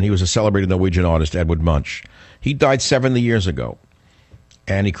 And he was a celebrated Norwegian artist, Edvard Munch. He died 70 years ago.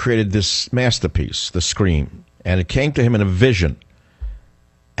 And he created this masterpiece, The Scream. And it came to him in a vision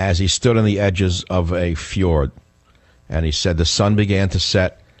as he stood on the edges of a fjord. And he said, the sun began to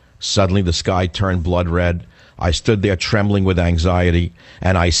set. Suddenly the sky turned blood red. I stood there trembling with anxiety,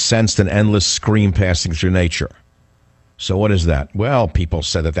 and I sensed an endless scream passing through nature. So what is that? Well, people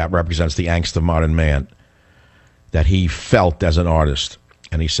said that represents the angst of modern man that he felt as an artist.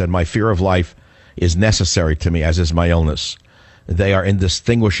 And he said, my fear of life is necessary to me, as is my illness. They are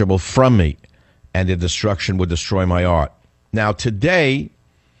indistinguishable from me, and their destruction would destroy my art. Now, today,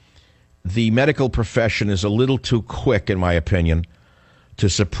 the medical profession is a little too quick, in my opinion, to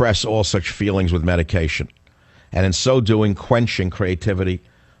suppress all such feelings with medication, and in so doing, quenching creativity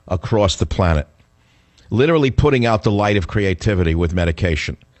across the planet. Literally putting out the light of creativity with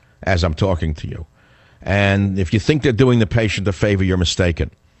medication, as I'm talking to you. And if you think they're doing the patient a favor, you're mistaken.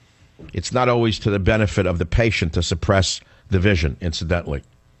 It's not always to the benefit of the patient to suppress division, incidentally.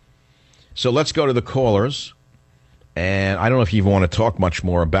 So let's go to the callers. And I don't know if you even want to talk much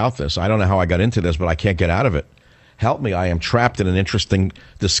more about this. I don't know how I got into this, but I can't get out of it. Help me. I am trapped in an interesting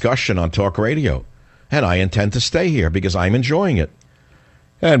discussion on talk radio. And I intend to stay here because I'm enjoying it.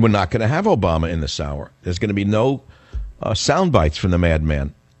 And we're not going to have Obama in this hour. There's going to be no sound bites from the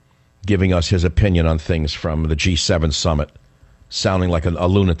madman giving us his opinion on things from the G7 summit, sounding like a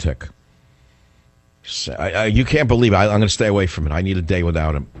lunatic. You can't believe it. I'm going to stay away from it. I need a day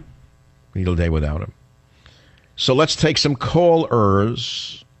without him. So let's take some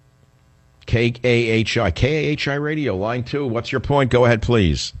callers. KAHI Radio, line 2. What's your point? Go ahead,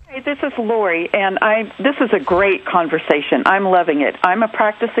 please. Hey, this is Lori, and this is a great conversation. I'm loving it. I'm a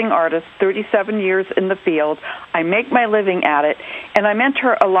practicing artist, 37 years in the field. I make my living at it, and I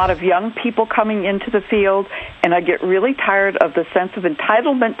mentor a lot of young people coming into the field, and I get really tired of the sense of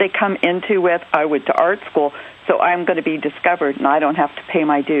entitlement they come into with, I went to art school, so I'm going to be discovered, and I don't have to pay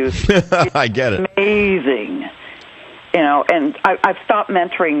my dues. I get it. Amazing. You know, and I've stopped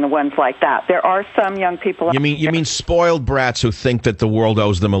mentoring the ones like that. There are some young people. You mean spoiled brats who think that the world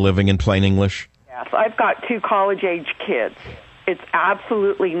owes them a living in plain English? Yes, I've got 2 college-age kids. It's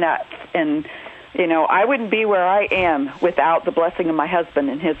absolutely nuts, and you know, I wouldn't be where I am without the blessing of my husband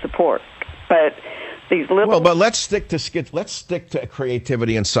and his support. But these little but let's stick to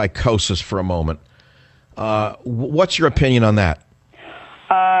creativity and psychosis for a moment. What's your opinion on that?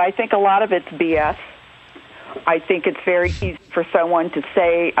 I think a lot of it's BS. I think it's very easy for someone to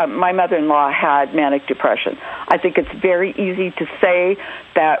say, my mother-in-law had manic depression. I think it's very easy to say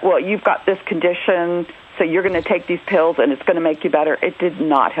that, well, you've got this condition, so you're going to take these pills and it's going to make you better. It did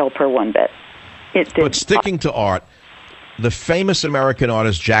not help her one bit. It did. But sticking to art, the famous American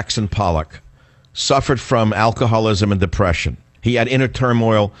artist Jackson Pollock suffered from alcoholism and depression. He had inner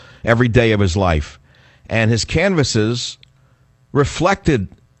turmoil every day of his life. And his canvases reflected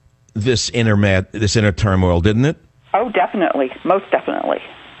this inner turmoil, didn't it? Oh, definitely. Most definitely.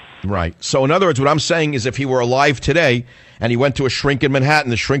 Right. So in other words, what I'm saying is if he were alive today and he went to a shrink in Manhattan,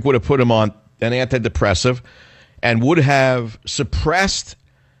 the shrink would have put him on an antidepressive and would have suppressed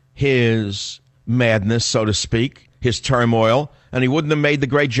his madness, so to speak, his turmoil, and he wouldn't have made the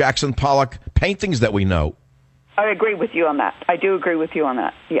great Jackson Pollock paintings that we know. I agree with you on that. I do agree with you on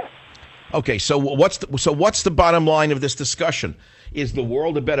that. Yes. Okay, so what's the bottom line of this discussion? Is the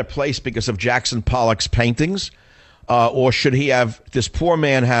world a better place because of Jackson Pollock's paintings? Or should this poor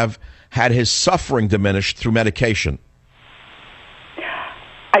man have had his suffering diminished through medication?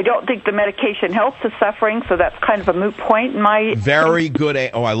 I don't think the medication helps the suffering, so that's kind of a moot point in my... Very good.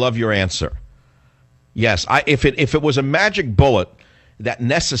 I love your answer. Yes, if it was a magic bullet that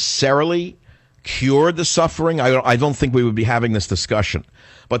necessarily cured the suffering, I don't think we would be having this discussion.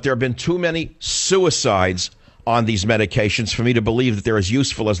 But there have been too many suicides on these medications for me to believe that they're as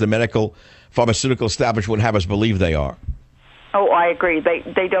useful as the medical pharmaceutical establishment would have us believe they are. Oh, I agree.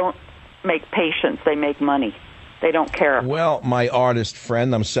 They don't make patients. They make money. They don't care. Well, my artist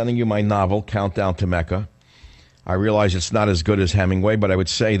friend, I'm sending you my novel, Countdown to Mecca. I realize it's not as good as Hemingway, but I would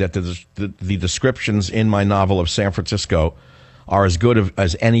say that the descriptions in my novel of San Francisco are as good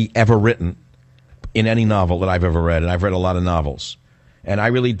as any ever written in any novel that I've ever read, and I've read a lot of novels. And I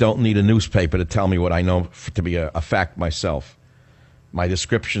really don't need a newspaper to tell me what I know to be a fact myself. My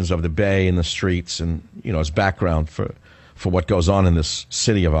descriptions of the bay and the streets and, as background for what goes on in this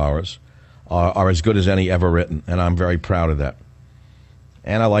city of ours are as good as any ever written, and I'm very proud of that.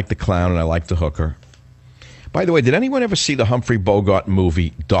 And I like the clown and I like the hooker. By the way, did anyone ever see the Humphrey Bogart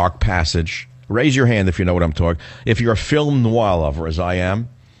movie, Dark Passage? Raise your hand if you know what I'm talking. If you're a film noir lover, as I am.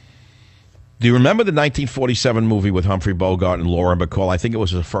 Do you remember the 1947 movie with Humphrey Bogart and Laura Bacall? I think it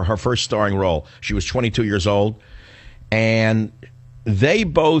was for her first starring role. She was 22 years old. And they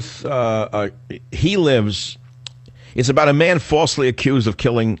both, he lives, it's about a man falsely accused of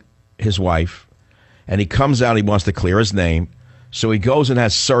killing his wife. And he comes out, he wants to clear his name. So he goes and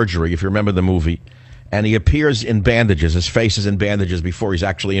has surgery, if you remember the movie. And he appears in bandages. His face is in bandages before he's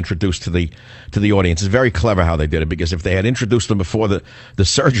actually introduced to the audience. It's very clever how they did it, because if they had introduced him before the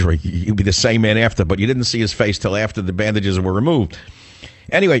surgery, he'd be the same man after. But you didn't see his face till after the bandages were removed.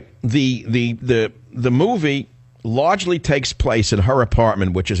 Anyway, the movie largely takes place in her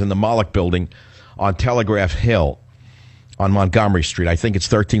apartment, which is in the Moloch Building on Telegraph Hill on Montgomery Street. I think it's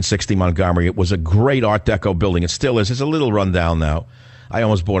 1360 Montgomery. It was a great Art Deco building. It still is. It's a little run down now. I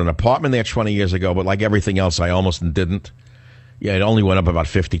almost bought an apartment there 20 years ago, but like everything else, I almost didn't. Yeah, it only went up about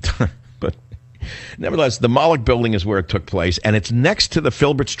 50 times. But nevertheless, the Moloch Building is where it took place, and it's next to the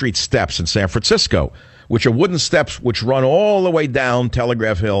Filbert Street steps in San Francisco, which are wooden steps which run all the way down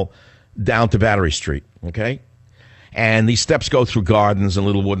Telegraph Hill, down to Battery Street, okay? And these steps go through gardens and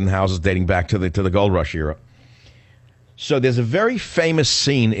little wooden houses dating back to the gold rush era. So there's a very famous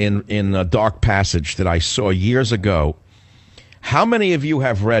scene in Dark Passage that I saw years ago. How many of you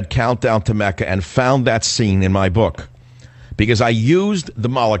have read Countdown to Mecca and found that scene in my book? Because I used the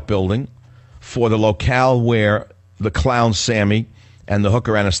Moloch building for the locale where the clown Sammy and the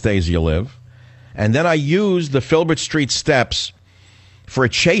hooker Anastasia live. And then I used the Filbert Street steps for a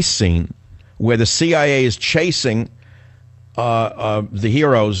chase scene where the CIA is chasing the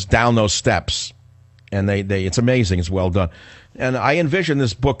heroes down those steps. And it's amazing. It's well done. And I envision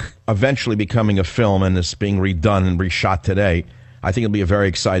this book eventually becoming a film, and it's being redone and reshot today. I think it'll be a very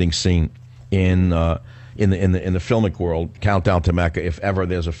exciting scene in the filmic world, Countdown to Mecca, if ever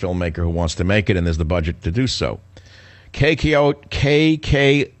there's a filmmaker who wants to make it and there's the budget to do so.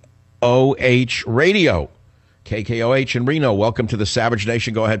 KKOH Radio. KKOH in Reno. Welcome to the Savage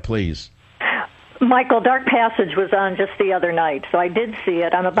Nation. Go ahead, please. Michael, Dark Passage was on just the other night, so I did see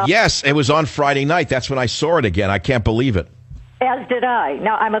it. Yes, it was on Friday night. That's when I saw it again. I can't believe it. As did I.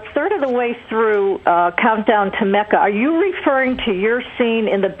 Now, I'm a third of the way through Countdown to Mecca. Are you referring to your scene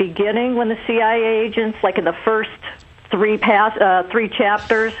in the beginning when the CIA agents, like in the first three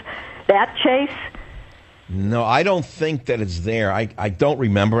chapters, that chase? No, I don't think that it's there. I don't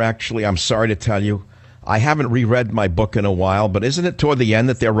remember, actually. I'm sorry to tell you. I haven't reread my book in a while, but isn't it toward the end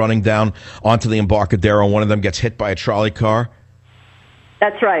that they're running down onto the Embarcadero and one of them gets hit by a trolley car?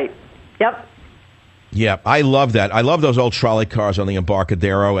 That's right. Yep. Yeah, I love that. I love those old trolley cars on the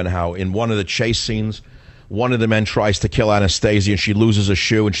Embarcadero, and how in one of the chase scenes, one of the men tries to kill Anastasia and she loses a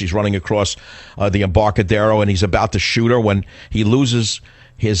shoe and she's running across the Embarcadero and he's about to shoot her when he loses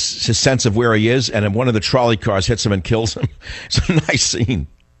his sense of where he is, and then one of the trolley cars hits him and kills him. It's a nice scene.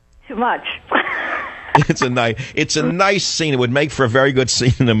 Too much. It's a nice scene. It would make for a very good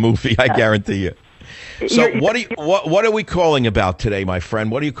scene in a movie, I guarantee you. So what are we calling about today, my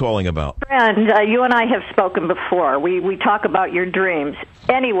friend? What are you calling about? Friend, you and I have spoken before. We talk about your dreams.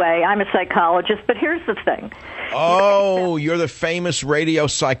 Anyway, I'm a psychologist, but here's the thing. Oh, you're the famous radio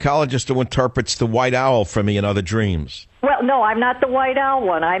psychologist who interprets the white owl for me in other dreams. Well, no, I'm not the white owl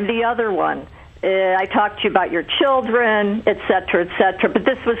one. I'm the other one. I talked to you about your children, et cetera, but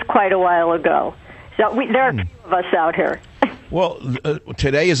this was quite a while ago. So there are a few of us out here. Well,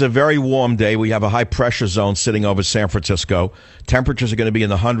 today is a very warm day. We have a high-pressure zone sitting over San Francisco. Temperatures are going to be in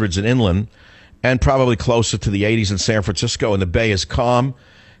the hundreds in inland and probably closer to the 80s in San Francisco, and the bay is calm.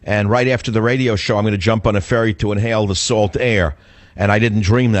 And right after the radio show, I'm going to jump on a ferry to inhale the salt air. And I didn't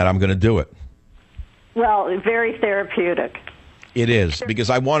dream that. I'm going to do it. Well, very therapeutic. It is, because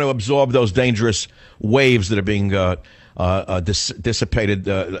I want to absorb those dangerous waves that are being disseminated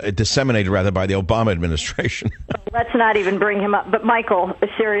by the Obama administration. Let's not even bring him up. But, Michael,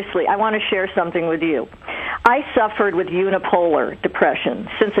 seriously, I want to share something with you. I suffered with unipolar depression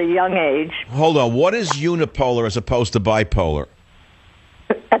since a young age. Hold on. What is unipolar as opposed to bipolar?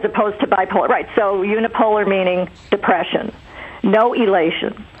 As opposed to bipolar. Right. So unipolar meaning depression. No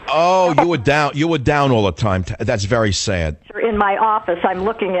elation. Oh, you were down. You were down all the time. That's very sad. In my office, I'm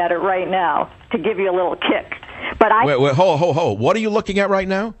looking at it right now to give you a little kick. But wait, hold. What are you looking at right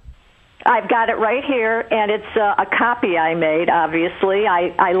now? I've got it right here, and it's a copy I made. Obviously,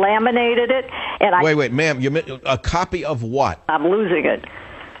 I laminated it, and Wait, ma'am. You a copy of what? I'm losing it.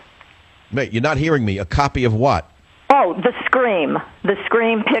 Wait, you're not hearing me. A copy of what? Oh, the Scream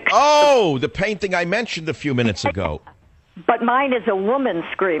picture. Oh, the painting I mentioned a few minutes ago. But mine is a woman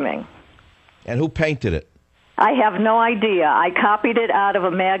screaming. And who painted it? I have no idea. I copied it out of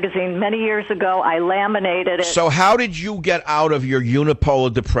a magazine many years ago. I laminated it. So how did you get out of your unipolar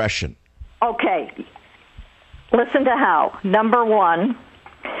depression? Okay. Listen to how. Number one,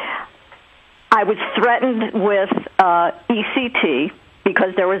 I was threatened with ECT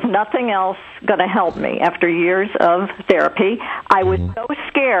because there was nothing else going to help me after years of therapy. I was so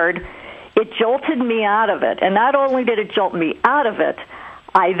scared. It jolted me out of it. And not only did it jolt me out of it,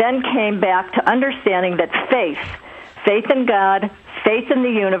 I then came back to understanding that faith in God, faith in the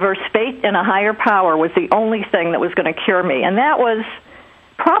universe, faith in a higher power was the only thing that was going to cure me. And that was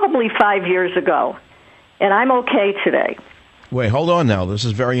probably 5 years ago. And I'm okay today. Wait, hold on now. This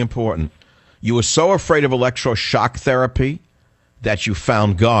is very important. You were so afraid of electroshock therapy that you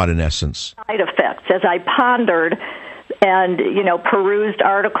found God, in essence. Side effects. As I pondered and, perused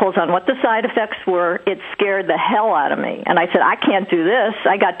articles on what the side effects were, it scared the hell out of me. And I said, I can't do this.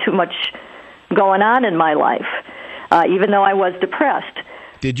 I got too much going on in my life, even though I was depressed.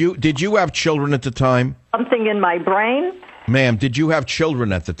 Did you have children at the time? Something in my brain? Ma'am, did you have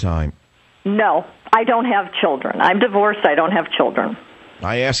children at the time? No, I don't have children. I'm divorced. I don't have children.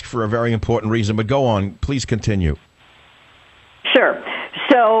 I ask for a very important reason, but go on. Please continue. Sure.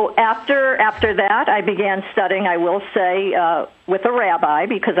 So after that, I began studying, I will say, with a rabbi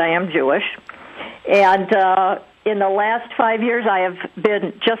because I am Jewish. And in the last 5 years, I have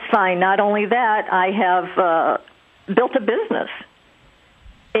been just fine. Not only that, I have built a business.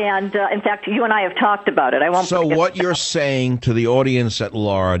 And, in fact, you and I have talked about it. I won't. So what you're saying to the audience at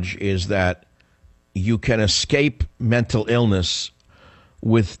large is that you can escape mental illness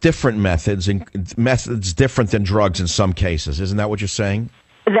with different methods, and methods different than drugs in some cases. Isn't that what you're saying?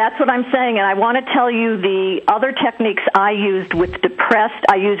 That's what I'm saying, and I want to tell you the other techniques I use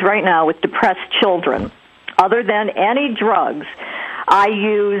right now with depressed children. Other than any drugs, I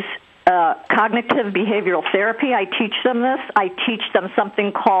use cognitive behavioral therapy. I teach them this. I teach them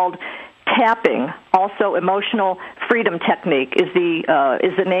something called tapping. Also, emotional freedom technique is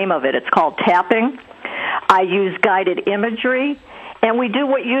the name of it. It's called tapping. I use guided imagery. And we do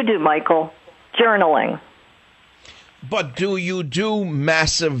what you do, Michael, journaling. But do you do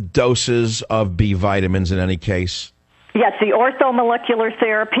massive doses of B vitamins in any case? Yes, the orthomolecular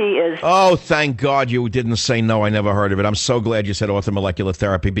therapy is... Oh, thank God you didn't say no. I never heard of it. I'm so glad you said orthomolecular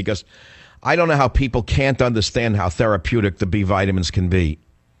therapy because I don't know how people can't understand how therapeutic the B vitamins can be.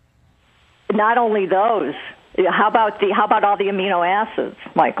 Not only those. How about all the amino acids,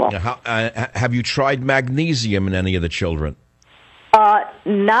 Michael? Have you tried magnesium in any of the children?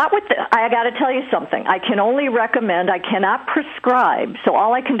 Not with I got to tell you something. I can only recommend. I cannot prescribe. So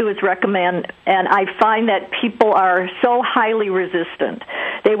all I can do is recommend. And I find that people are so highly resistant.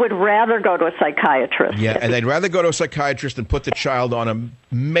 They would rather go to a psychiatrist. Yeah, and they'd rather go to a psychiatrist and put the child on a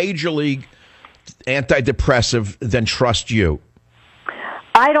major league antidepressive than trust you.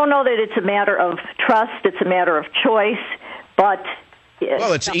 I don't know that it's a matter of trust. It's a matter of choice. But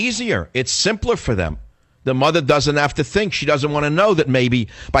well, it's easier. It's simpler for them. The mother doesn't have to think. She doesn't want to know that maybe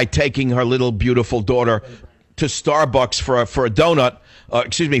by taking her little beautiful daughter to Starbucks for a donut,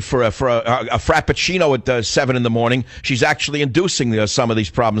 for a frappuccino at 7 in the morning, she's actually inducing some of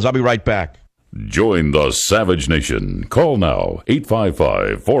these problems. I'll be right back. Join the Savage Nation. Call now,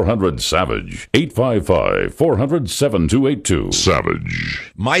 855-400-SAVAGE, 855-400-7282.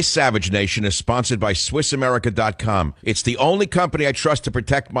 Savage. My Savage Nation is sponsored by SwissAmerica.com. It's the only company I trust to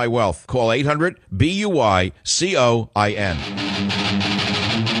protect my wealth. Call 800-BUI-COIN.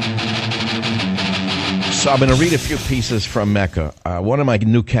 So I'm going to read a few pieces from Mecca. One of my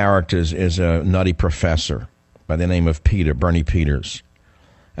new characters is a nutty professor by the name of Bernie Peters.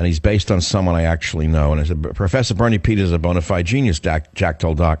 And he's based on someone I actually know. And Professor Bernie Peters is a bona fide genius, Jack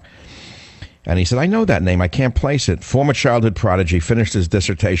told Doc. And he said, I know that name. I can't place it. Former childhood prodigy, finished his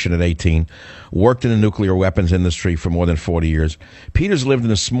dissertation at 18, worked in the nuclear weapons industry for more than 40 years. Peters lived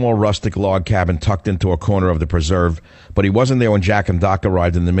in a small rustic log cabin tucked into a corner of the preserve, but he wasn't there when Jack and Doc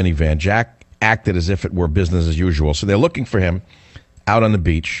arrived in the minivan. Jack acted as if it were business as usual. So they're looking for him out on the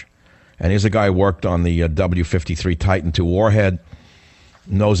beach. And here's a guy who worked on the W-53 Titan II warhead,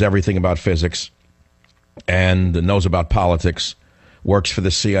 knows everything about physics and knows about politics, works for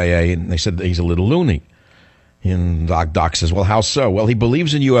the CIA, and they said he's a little loony. And Doc says, well, how so? Well, he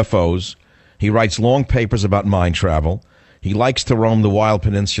believes in UFOs. He writes long papers about mind travel. He likes to roam the wild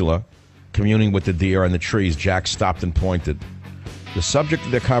peninsula, communing with the deer and the trees. Jack stopped and pointed. The subject of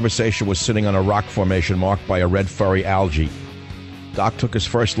their conversation was sitting on a rock formation marked by a red furry algae. Doc took his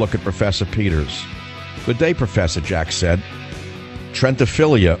first look at Professor Peters. Good day, Professor, Jack said.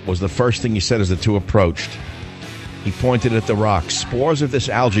 Trentophilia was the first thing he said as the two approached. He pointed at the rocks. Spores of this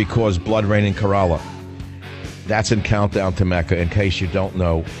algae cause blood rain in Kerala. That's in Countdown to Mecca. In case you don't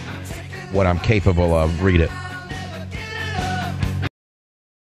know what I'm capable of, read it.